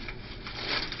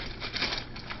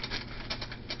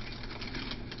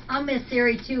 I'll miss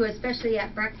Sari too, especially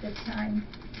at breakfast time.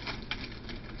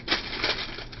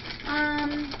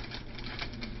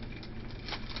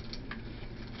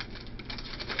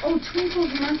 Oh,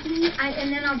 Twinkle's monkey,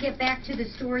 and then I'll get back to the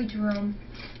storage room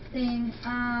thing.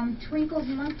 Twinkle's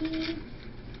monkey.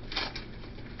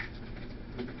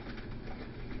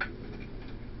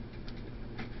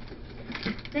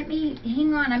 Let me,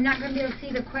 hang on, I'm not going to be able to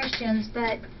see the questions,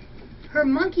 but her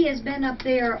monkey has been up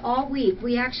there all week.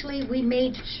 We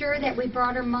made sure that we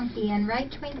brought her monkey in,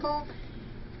 right, Twinkle?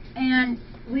 And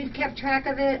we've kept track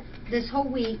of it this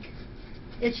whole week.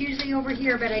 It's usually over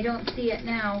here, but I don't see it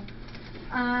now.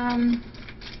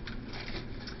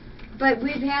 But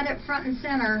we've had it front and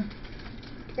center.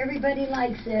 Everybody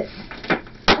likes it.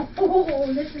 Oh,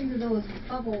 listen to those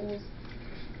bubbles.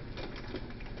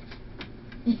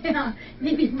 Yeah,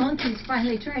 maybe Monkey's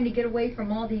finally trying to get away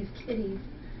from all these kitties.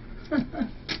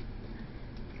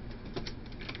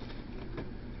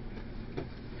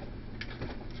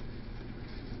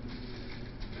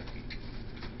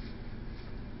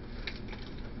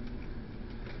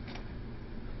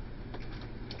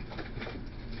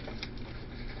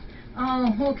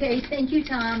 Oh, okay. Thank you,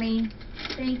 Tommy.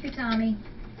 Thank you, Tommy.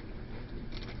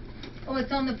 Oh,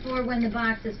 it's on the floor when the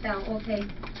boxes fell. Okay.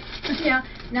 Yeah.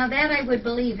 Now that I would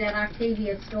believe that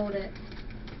Octavia stole it.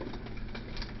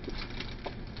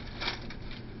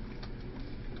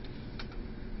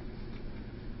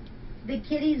 The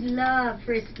kitties love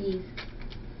Friskies.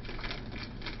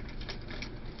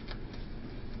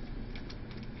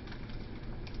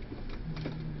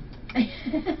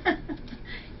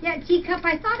 Yeah, Teacup,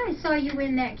 I thought I saw you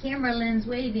in that camera lens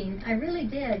waving. I really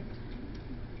did.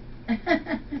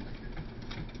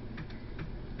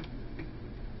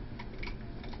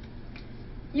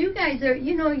 You guys are,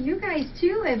 you guys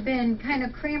too have been kind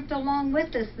of cramped along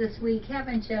with us this week,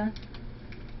 haven't you?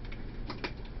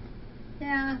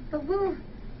 Yeah, but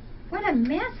what a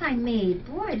mess I made.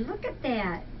 Boy, look at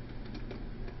that.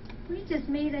 We just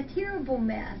made a terrible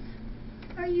mess.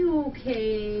 Are you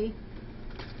okay?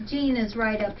 Jean is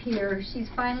right up here. She's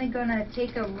finally going to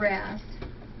take a rest.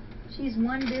 She's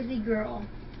one busy girl.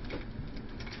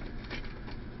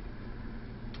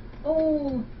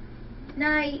 Oh,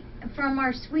 night from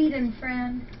our Sweden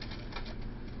friend.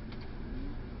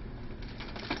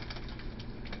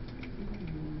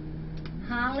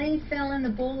 Holly fell in the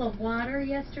bowl of water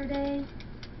yesterday.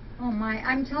 Oh my,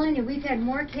 I'm telling you, we've had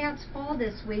more cats fall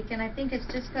this week, and I think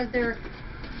it's just because they're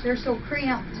so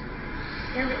cramped.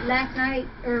 Last night,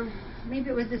 or maybe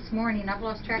it was this morning, I've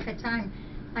lost track of time,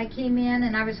 I came in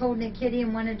and I was holding a kitty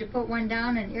and wanted to put one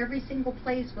down, and every single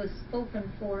place was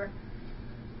spoken for.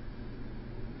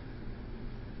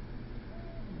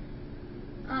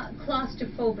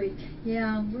 Claustrophobic.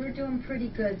 Yeah, we're doing pretty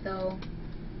good though.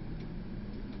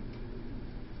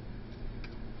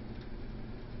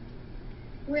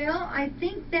 Well, I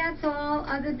think that's all,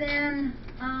 other than,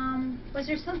 was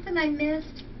there something I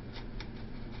missed?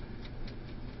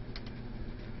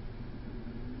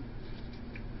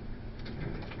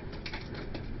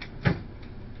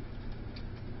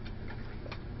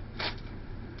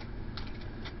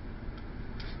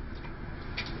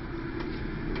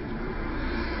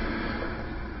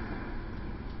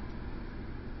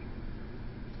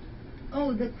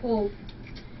 Oh, the quote.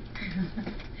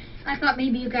 I thought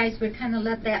maybe you guys would kind of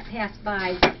let that pass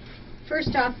by.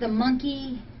 First off, the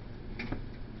monkey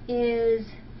is,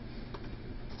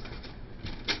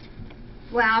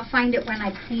 well, I'll find it when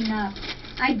I clean up.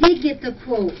 I did get the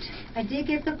quote. I did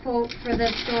get the quote for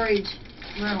the storage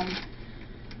room.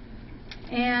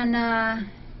 And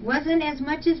wasn't as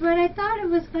much as what I thought it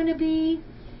was going to be.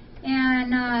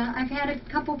 And I've had a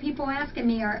couple people asking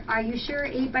me, are you sure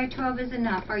 8 by 12 is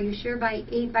enough? Are you sure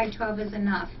 8 by 12 is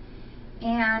enough?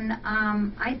 And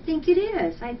I think it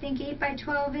is. I think 8 by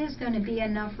 12 is going to be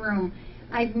enough room.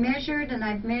 I've measured and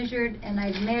I've measured and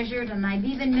I've measured, and I've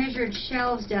even measured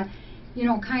shelves to, you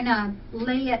know, kind of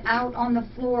lay it out on the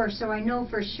floor so I know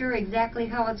for sure exactly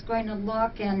how it's going to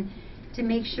look, and to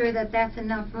make sure that that's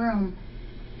enough room.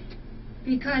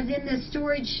 Because in the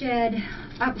storage shed,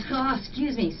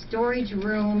 storage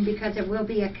room, because it will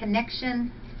be a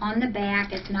connection on the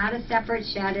back. It's not a separate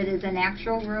shed. It is an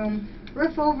actual room.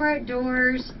 Roof over it,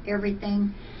 doors,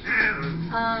 everything.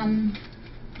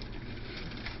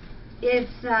 It's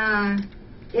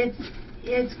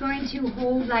going to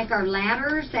hold like our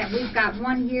ladders that we've got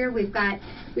one here. We've got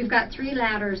 3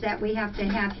 ladders that we have to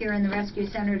have here in the rescue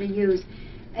center to use,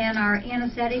 and our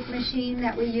anesthetic machine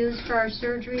that we use for our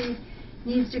surgery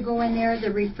needs to go in there.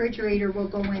 The refrigerator will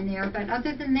go in there, but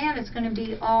other than that, it's going to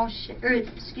be all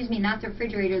not the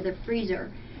refrigerator, the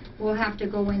freezer will have to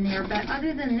go in there. But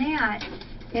other than that,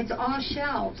 it's all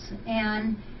shelves.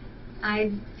 And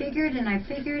I figured and I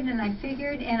figured and I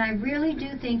figured, and I really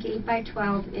do think 8 by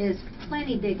 12 is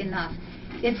plenty big enough.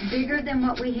 It's bigger than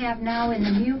what we have now in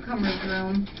the newcomer's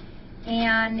room,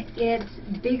 and it's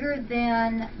bigger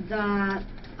than the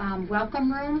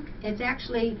welcome room. It's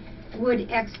actually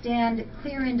would extend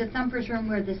clear into Thumper's room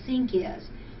where the sink is,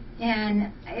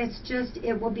 and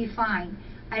it will be fine.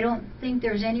 I don't think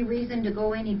there's any reason to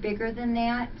go any bigger than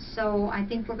that, so I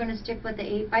think we're going to stick with the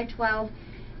 8 by 12,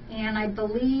 and I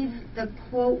believe the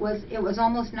quote was, it was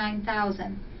almost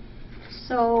 $9,000.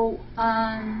 So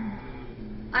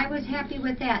I was happy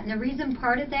with that, and the reason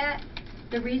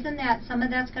that some of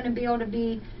that's going to be able to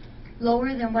be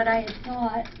lower than what I had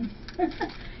thought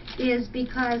is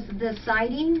because the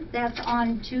siding that's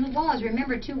on 2 walls,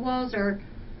 remember 2 walls are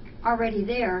already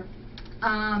there,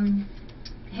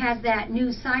 has that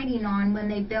new siding on when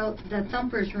they built the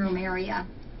Thumper's room area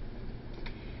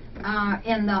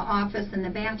in the office and the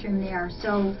bathroom there.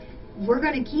 So we're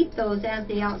going to keep those as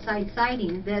the outside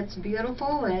siding. That's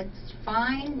beautiful. It's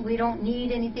fine. We don't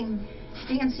need anything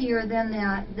fancier than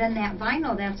that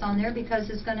vinyl that's on there, because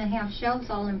it's going to have shelves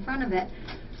all in front of it.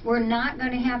 We're not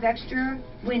going to have extra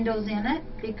windows in it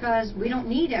because we don't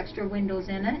need extra windows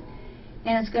in it.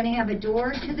 And it's going to have a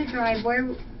door to the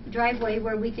driveway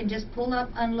where we can just pull up,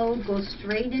 unload, go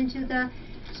straight into the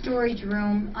storage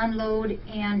room, unload,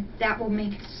 and that will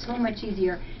make it so much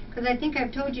easier. Because I think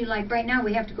I've told you, like right now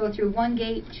we have to go through 1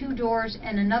 gate, 2 doors,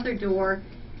 and another door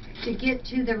to get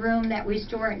to the room that we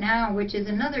store it now, which is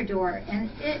another door.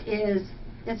 And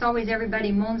it's always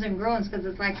everybody moans and groans because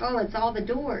it's like, oh, it's all the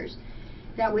doors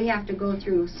that we have to go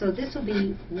through. So this will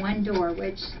be 1 door,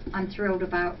 which I'm thrilled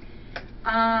about.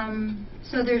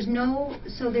 So there's no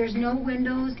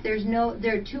windows. There are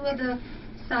 2 of the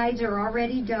sides are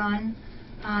already done.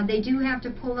 They do have to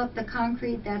pull up the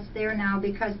concrete that's there now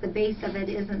because the base of it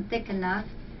isn't thick enough.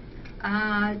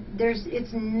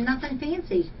 It's nothing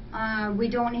fancy. We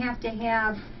don't have to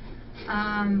have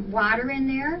water in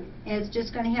there. It's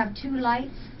just going to have 2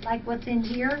 lights like what's in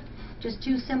here, just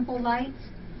 2 simple lights.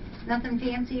 Nothing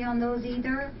fancy on those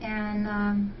either. And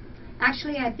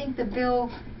actually I think the bill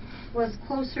was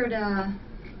closer to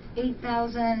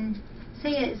 8,000.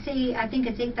 I think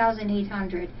it's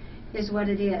 8,800 is what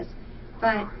it is.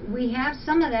 But we have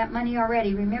some of that money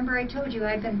already. Remember I told you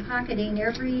I've been pocketing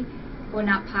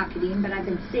not pocketing, but I've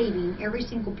been saving every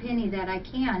single penny that I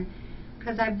can,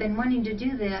 because I've been wanting to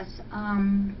do this,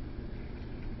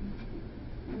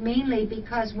 mainly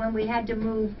because when we had to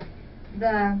move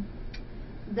the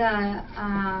the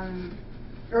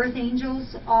Earth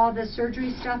Angels, all the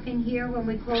surgery stuff in here when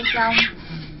we closed down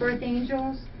Earth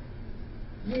Angels.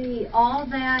 All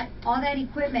that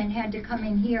equipment had to come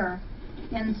in here.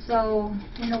 And so,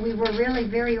 you know, we were really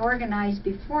very organized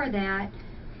before that,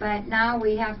 but now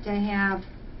we have to have,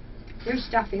 there's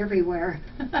stuff everywhere.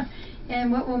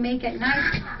 And what will make it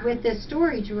nice with this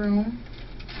storage room,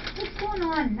 what's going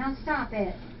on? Now stop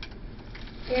it.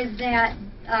 Is that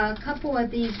a couple of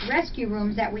these rescue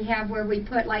rooms that we have where we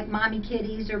put like mommy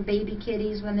kitties or baby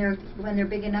kitties when they're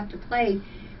big enough to play.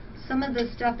 Some of the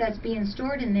stuff that's being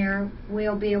stored in there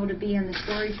will be able to be in the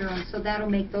storage room, so that'll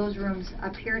make those rooms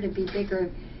appear to be bigger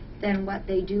than what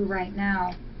they do right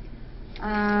now.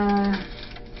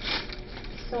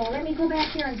 So let me go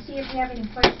back here and see if you have any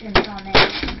questions on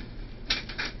that.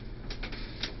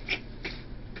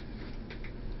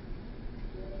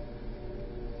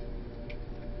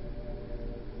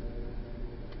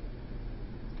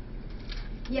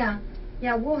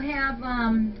 Yeah, we'll have,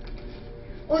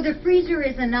 oh, the freezer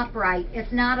is an upright.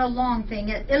 It's not a long thing.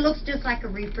 It looks just like a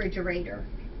refrigerator,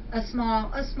 a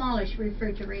smallish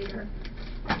refrigerator.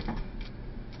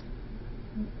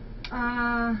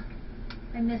 I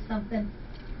missed something.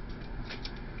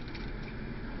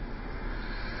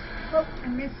 Oh, I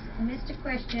missed a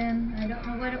question. I don't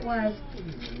know what it was.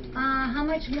 How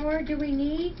much more do we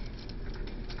need?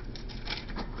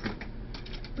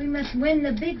 We must win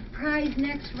the big prize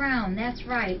next round. That's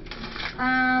right.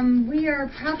 We are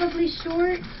probably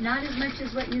short, not as much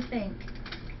as what you think.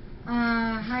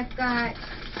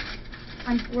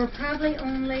 We're probably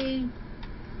only,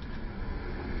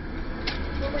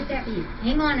 what would that be?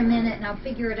 Hang on a minute and I'll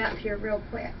figure it up here real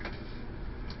quick.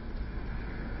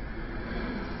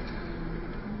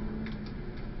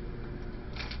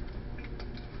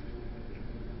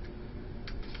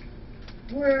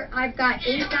 I've got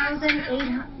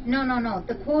 8,800, no,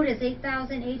 the quote is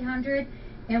 8,800,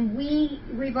 and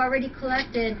we've already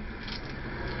collected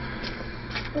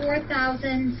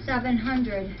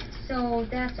 4,700, so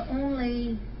that's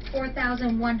only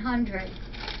 4,100,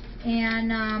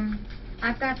 and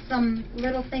I've got some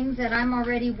little things that I'm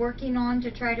already working on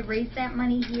to try to raise that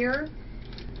money here,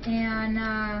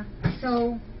 and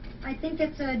so I think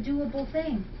it's a doable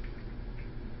thing.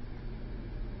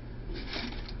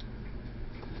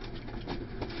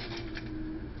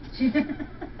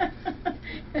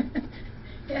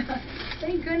 Yeah,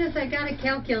 thank goodness I got a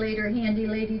calculator handy,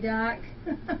 Lady Doc.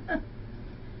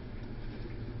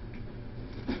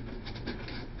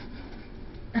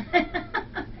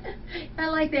 I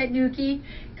like that, Nuki.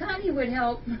 Connie would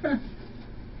help.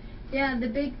 Yeah, the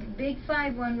big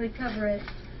 5 one would cover it.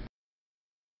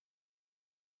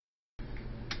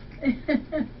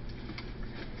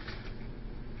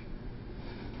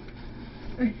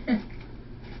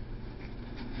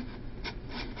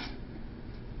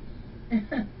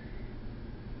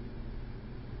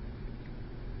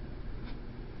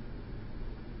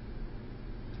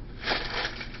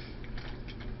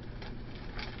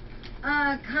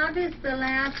 Cobus, the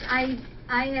last, I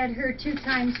had heard 2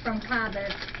 times from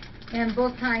Cobus, and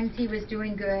both times he was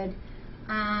doing good.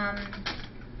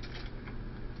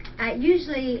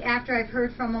 Usually after I've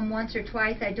heard from him once or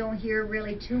twice, I don't hear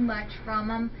really too much from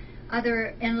him,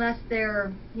 unless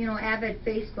they're, you know, avid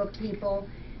Facebook people.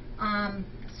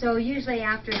 So usually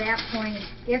after that point,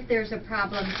 if there's a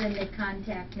problem, then they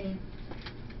contact me.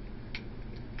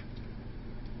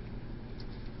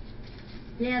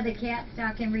 Yeah, the cat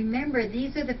stock. And remember,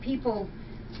 these are the people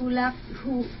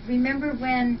who remember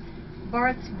when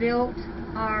Bart's built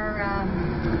our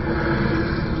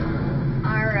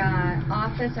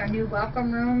office, our new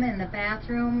welcome room, and the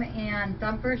bathroom, and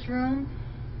Thumper's room?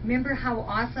 Remember how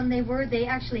awesome they were? They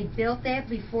actually built that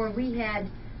before we had,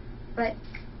 but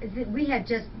we had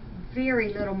just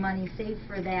very little money saved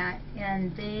for that,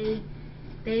 and they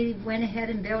went ahead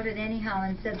and built it anyhow,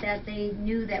 and said that they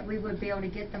knew that we would be able to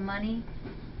get the money.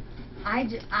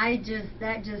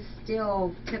 That just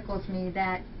still tickles me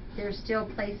that there's still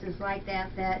places like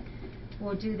that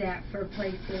will do that for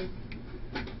places,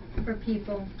 for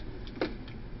people.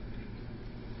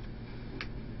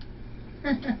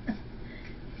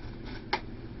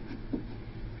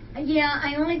 Yeah,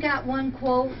 I only got 1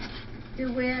 quote,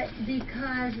 DeWitt,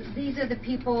 because these are the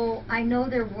people, I know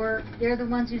their work. They're the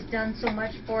ones who's done so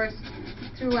much for us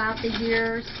throughout the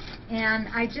years, and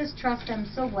I just trust them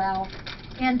so well.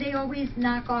 And they always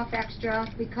knock off extra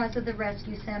because of the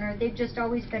rescue center. They've just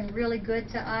always been really good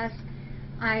to us.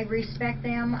 I respect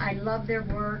them. I love their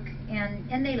work,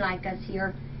 and they like us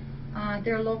here.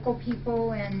 They're local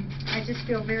people, and I just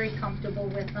feel very comfortable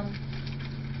with them.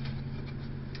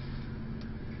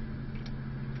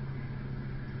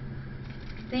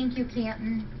 Thank you,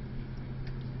 Canton.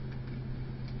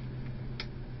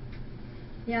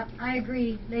 Yep, I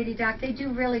agree, Lady Doc. They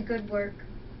do really good work.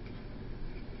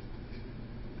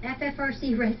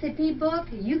 FFRC recipe book.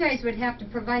 You guys would have to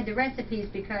provide the recipes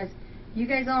because you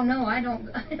guys all know I don't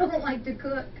like to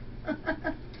cook.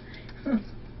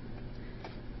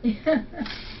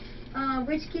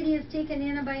 Which kitty has taken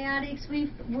antibiotics?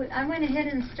 I went ahead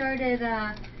and started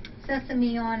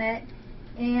Sesame on it,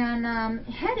 and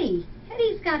Hetty's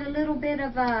got a little bit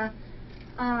of a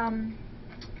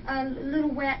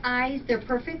little wet eyes. They're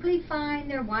perfectly fine.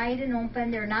 They're wide and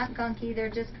open. They're not gunky. They're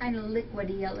just kind of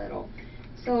liquidy a little.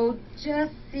 So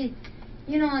just see,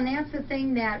 you know, and that's the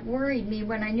thing that worried me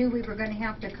when I knew we were going to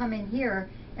have to come in here.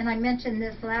 And I mentioned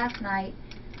this last night.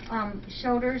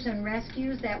 Shelters and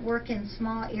rescues that work in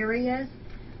small areas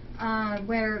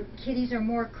where kitties are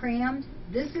more crammed.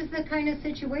 This is the kind of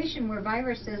situation where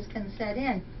viruses can set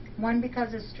in. One,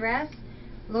 because of stress,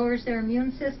 lowers their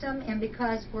immune system, and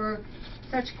because we're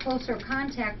such closer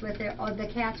contact with the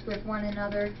cats with one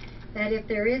another, that if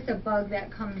there is a bug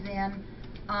that comes in,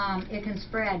 it can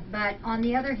spread. But on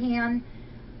the other hand,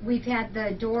 we've had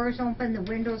the doors open, the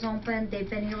windows open. They've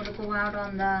been able to go out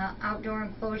on the outdoor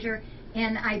enclosure.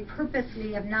 And I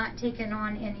purposely have not taken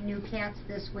on any new cats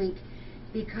this week,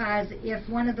 because if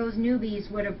one of those newbies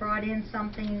would have brought in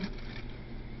something,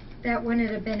 that wouldn't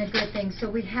have been a good thing. So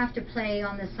we have to play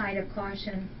on the side of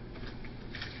caution.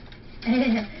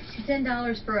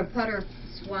 $10 for a putter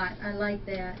swat. I like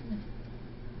that.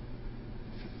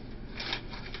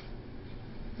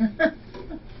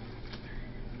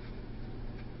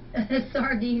 A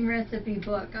sardine recipe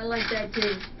book. I like that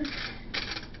too.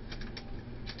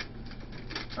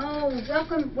 Oh,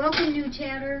 welcome new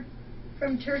chatter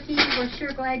from Turkey. We're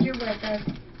sure glad you're with us.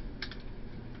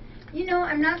 You know,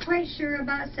 I'm not quite sure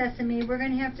about Sesame. We're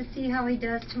going to have to see how he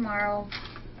does tomorrow.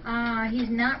 He's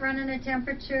not running a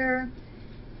temperature.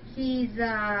 He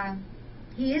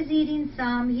is eating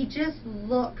some. He just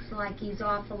looks like he's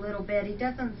off a little bit. He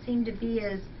doesn't seem to be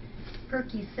his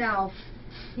perky self.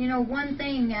 You know, one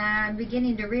thing I'm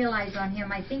beginning to realize on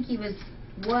him, I think he was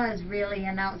really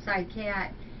an outside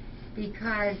cat,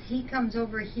 because he comes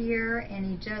over here and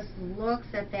he just looks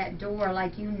at that door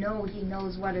like, you know, he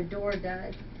knows what a door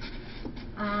does.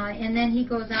 And then he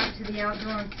goes out to the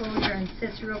outdoor enclosure and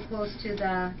sits real close to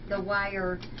the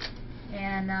wire.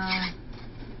 And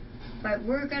but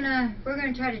we're gonna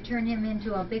try to turn him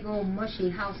into a big old mushy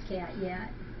house cat yet.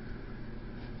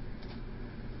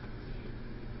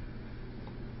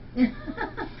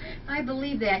 I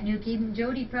believe that, Nuki.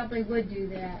 Jody probably would do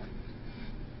that.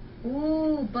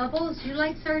 Ooh, Bubbles, you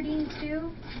like sardines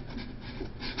too?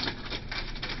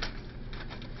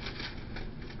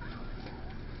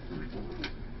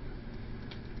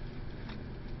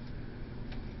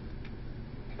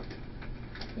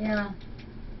 Yeah.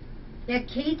 Yeah,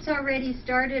 Kate's already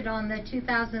started on the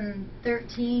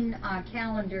 2013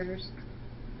 calendars.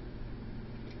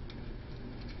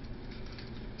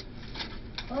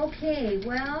 Okay,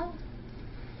 well,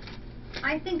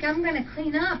 I think I'm going to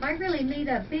clean up. I really made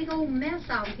a big old mess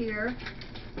out here,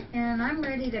 and I'm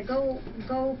ready to go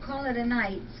call it a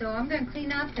night. So I'm going to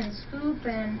clean up and scoop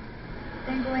and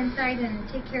then go inside and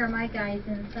take care of my guys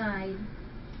inside.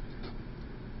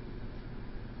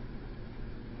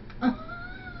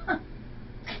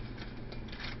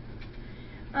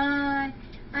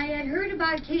 I had heard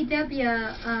about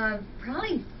KW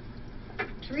probably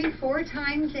 3-4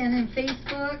 times, and in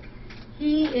Facebook.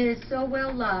 He is so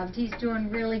well loved. He's doing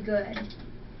really good.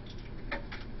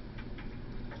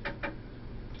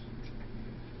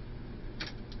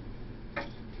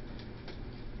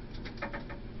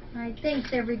 All right, thanks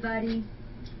everybody.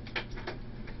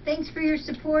 Thanks for your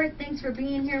support. Thanks for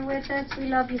being here with us. We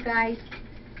love you guys.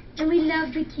 And we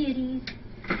love the kitties.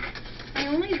 I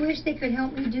only wish they could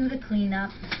help me do the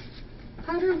cleanup.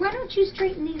 Potter, why don't you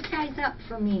straighten these guys up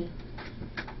for me?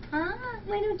 Huh?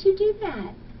 Why don't you do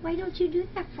that? Why don't you do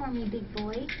that for me, big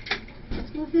boy?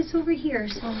 Let's move this over here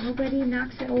so nobody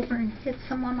knocks it over and hits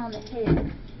someone on the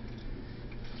head.